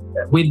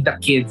 With the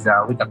kids.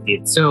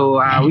 So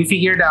we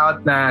figured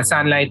out na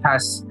Sunlight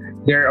has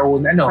their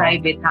own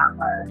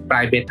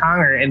private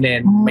hangar, and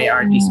then may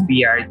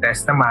RT-PCR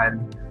test naman,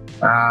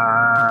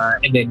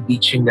 and then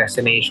beaching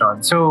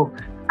destination. So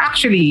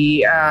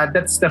actually,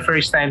 that's the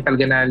first time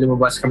talaga na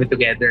lumabas kami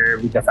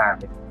together with the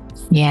family.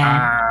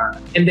 Yeah.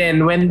 And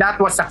then when that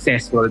was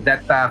successful,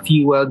 that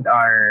fueled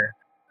our...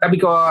 Sabi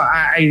ko,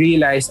 I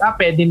realized,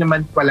 pwede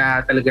naman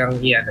pala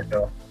talagang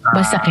to.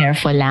 Basta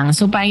careful lang.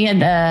 So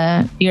parang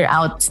you're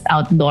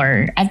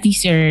outdoor. At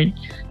least your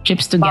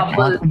trips to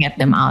get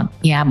them out.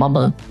 Yeah,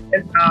 bubble.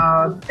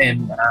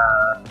 And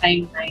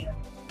time na yun.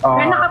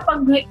 Pero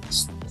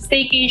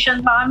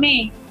nakapag-staycation pa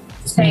kami.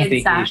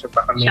 Staycation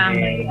pa kami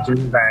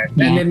June van.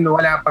 And then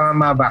wala pa nga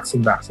mga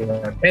vaccine.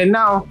 And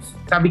now,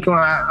 sabi ko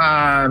nga,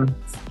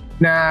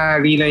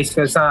 na-realize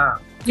ko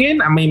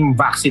yun, may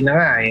vaccine na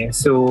nga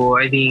So,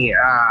 I think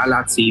a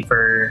lot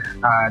safer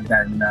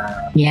than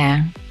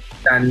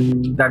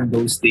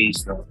those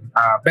days, no?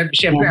 But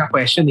syempre, ang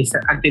question is,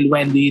 until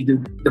when do you do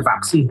the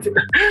vaccine?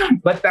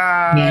 But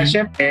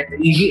syempre,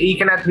 you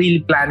cannot really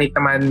plan it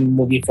naman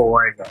moving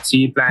forward. No? So,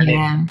 you plan it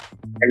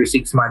every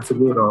 6 months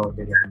siguro.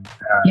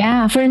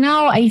 For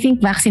now, I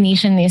think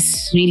vaccination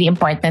is really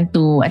important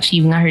to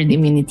achieve nga herd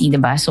immunity,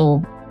 diba?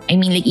 So, I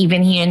mean, like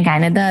even here in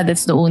Canada,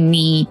 that's the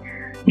only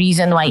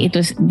reason why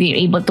they're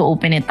able to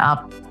open it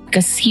up.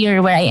 Because here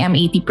where I am,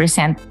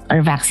 80%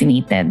 are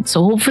vaccinated.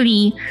 So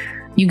hopefully,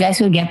 you guys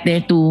will get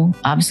there too,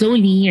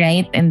 slowly,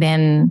 right? And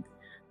then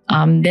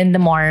the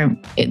more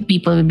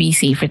people will be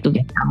safer to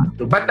get out.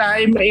 But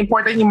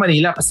important yung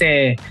Manila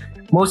kasi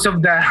most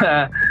of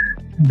the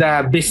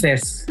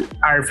business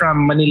are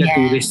from Manila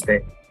tourists.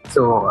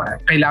 So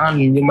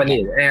kailangan yung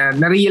Manila.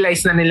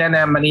 Na-realize na nila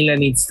na Manila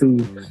needs to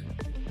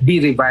be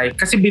revived.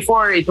 Kasi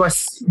before, it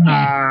was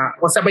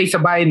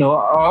sabay-sabay, no?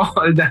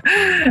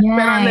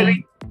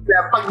 Pero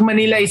pag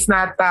Manila is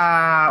not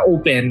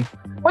open,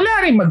 wala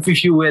rin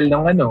mag-fuel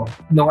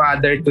ng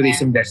other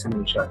tourism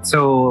destination.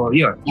 So,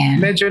 yun. Yeah.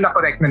 Medyo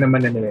na-correct na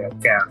naman yun.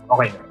 Kaya,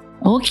 okay na.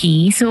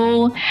 Okay,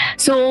 so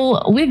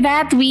with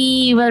that,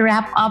 we will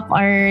wrap up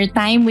our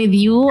time with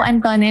you,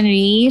 Anton and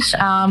Rach.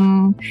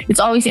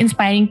 It's always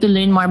inspiring to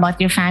learn more about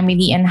your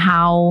family and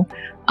how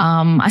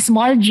a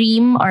small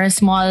dream or a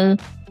small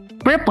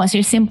purpose,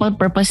 your simple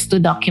purpose to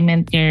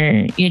document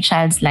your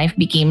child's life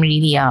became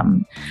really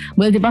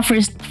diba,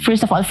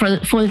 first of all,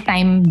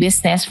 full-time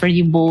business for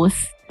you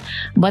both,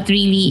 but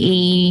really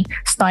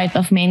a start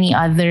of many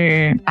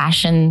other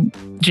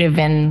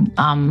passion-driven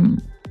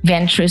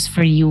ventures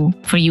for you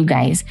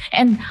guys.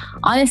 And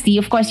honestly,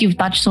 of course, you've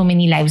touched so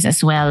many lives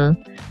as well,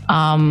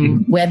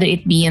 whether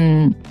it be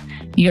in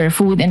your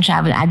food and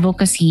travel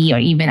advocacy or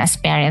even as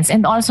parents,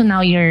 and also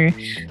now your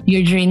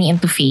journey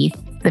into faith,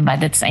 diba?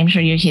 That's, I'm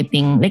sure you're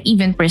hitting, like,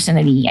 even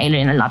personally, I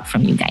learn a lot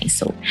from you guys.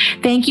 So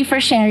thank you for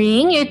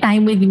sharing your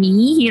time with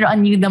me here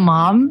on You the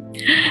Mom.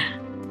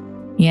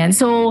 Yeah,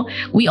 so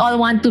we all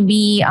want to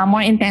be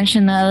more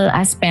intentional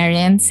as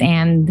parents,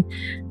 and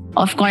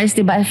of course,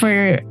 diba,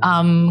 for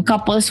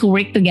couples who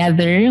work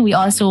together, we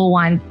also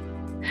want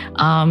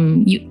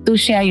you to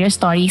share your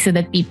story so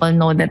that people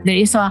know that there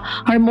is a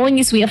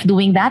harmonious way of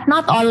doing that.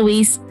 Not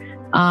always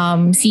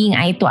seeing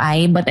eye to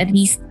eye, but at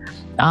least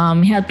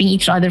helping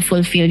each other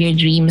fulfill your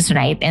dreams,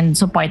 right? And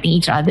supporting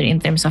each other in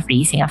terms of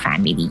raising a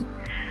family.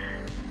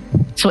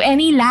 So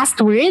any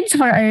last words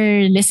for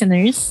our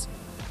listeners?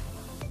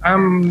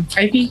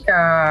 I think,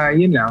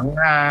 yun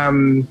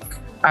lang.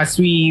 As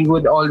we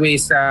would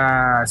always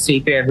say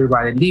to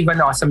everybody, live an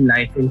awesome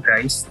life in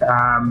Christ,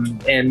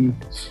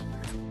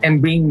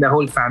 and bring the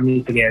whole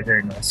family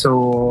together. No?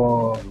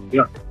 So,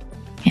 yun.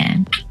 Yeah.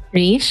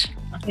 Rish?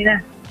 Okay na.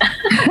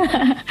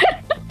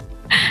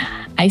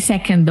 I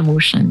second the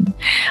motion.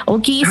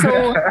 Okay,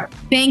 so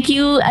thank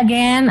you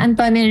again,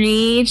 Anton and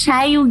Rach.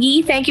 Hi,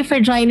 Yugi. Thank you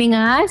for joining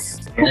us.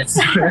 Yes.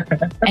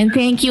 And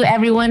thank you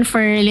everyone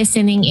for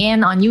listening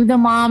in on You the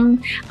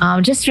Mom.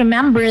 Just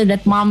remember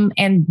that mom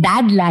and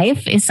dad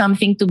life is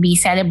something to be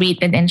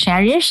celebrated and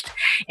cherished.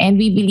 And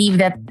we believe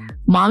that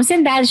moms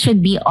and dads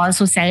should be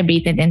also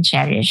celebrated and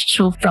cherished.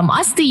 So from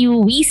us to you,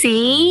 we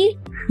say,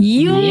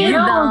 You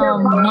the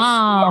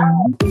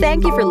Mom.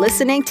 Thank you for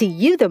listening to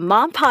You the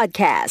Mom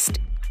podcast.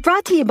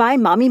 Brought to you by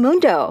Mommy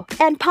Mundo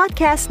and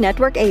Podcast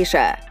Network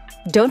Asia.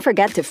 Don't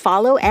forget to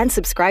follow and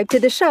subscribe to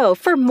the show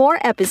for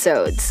more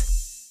episodes.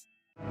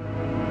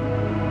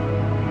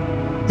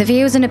 The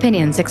views and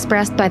opinions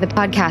expressed by the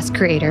podcast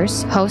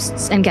creators,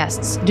 hosts, and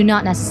guests do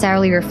not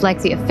necessarily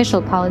reflect the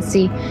official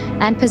policy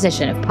and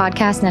position of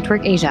Podcast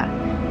Network Asia,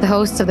 the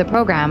hosts of the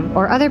program,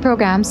 or other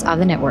programs of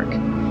the network.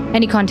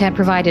 Any content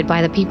provided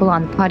by the people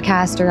on the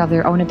podcast are of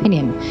their own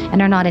opinion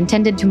and are not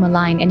intended to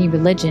malign any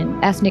religion,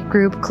 ethnic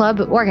group, club,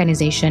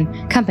 organization,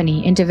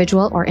 company,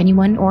 individual, or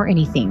anyone or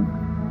anything.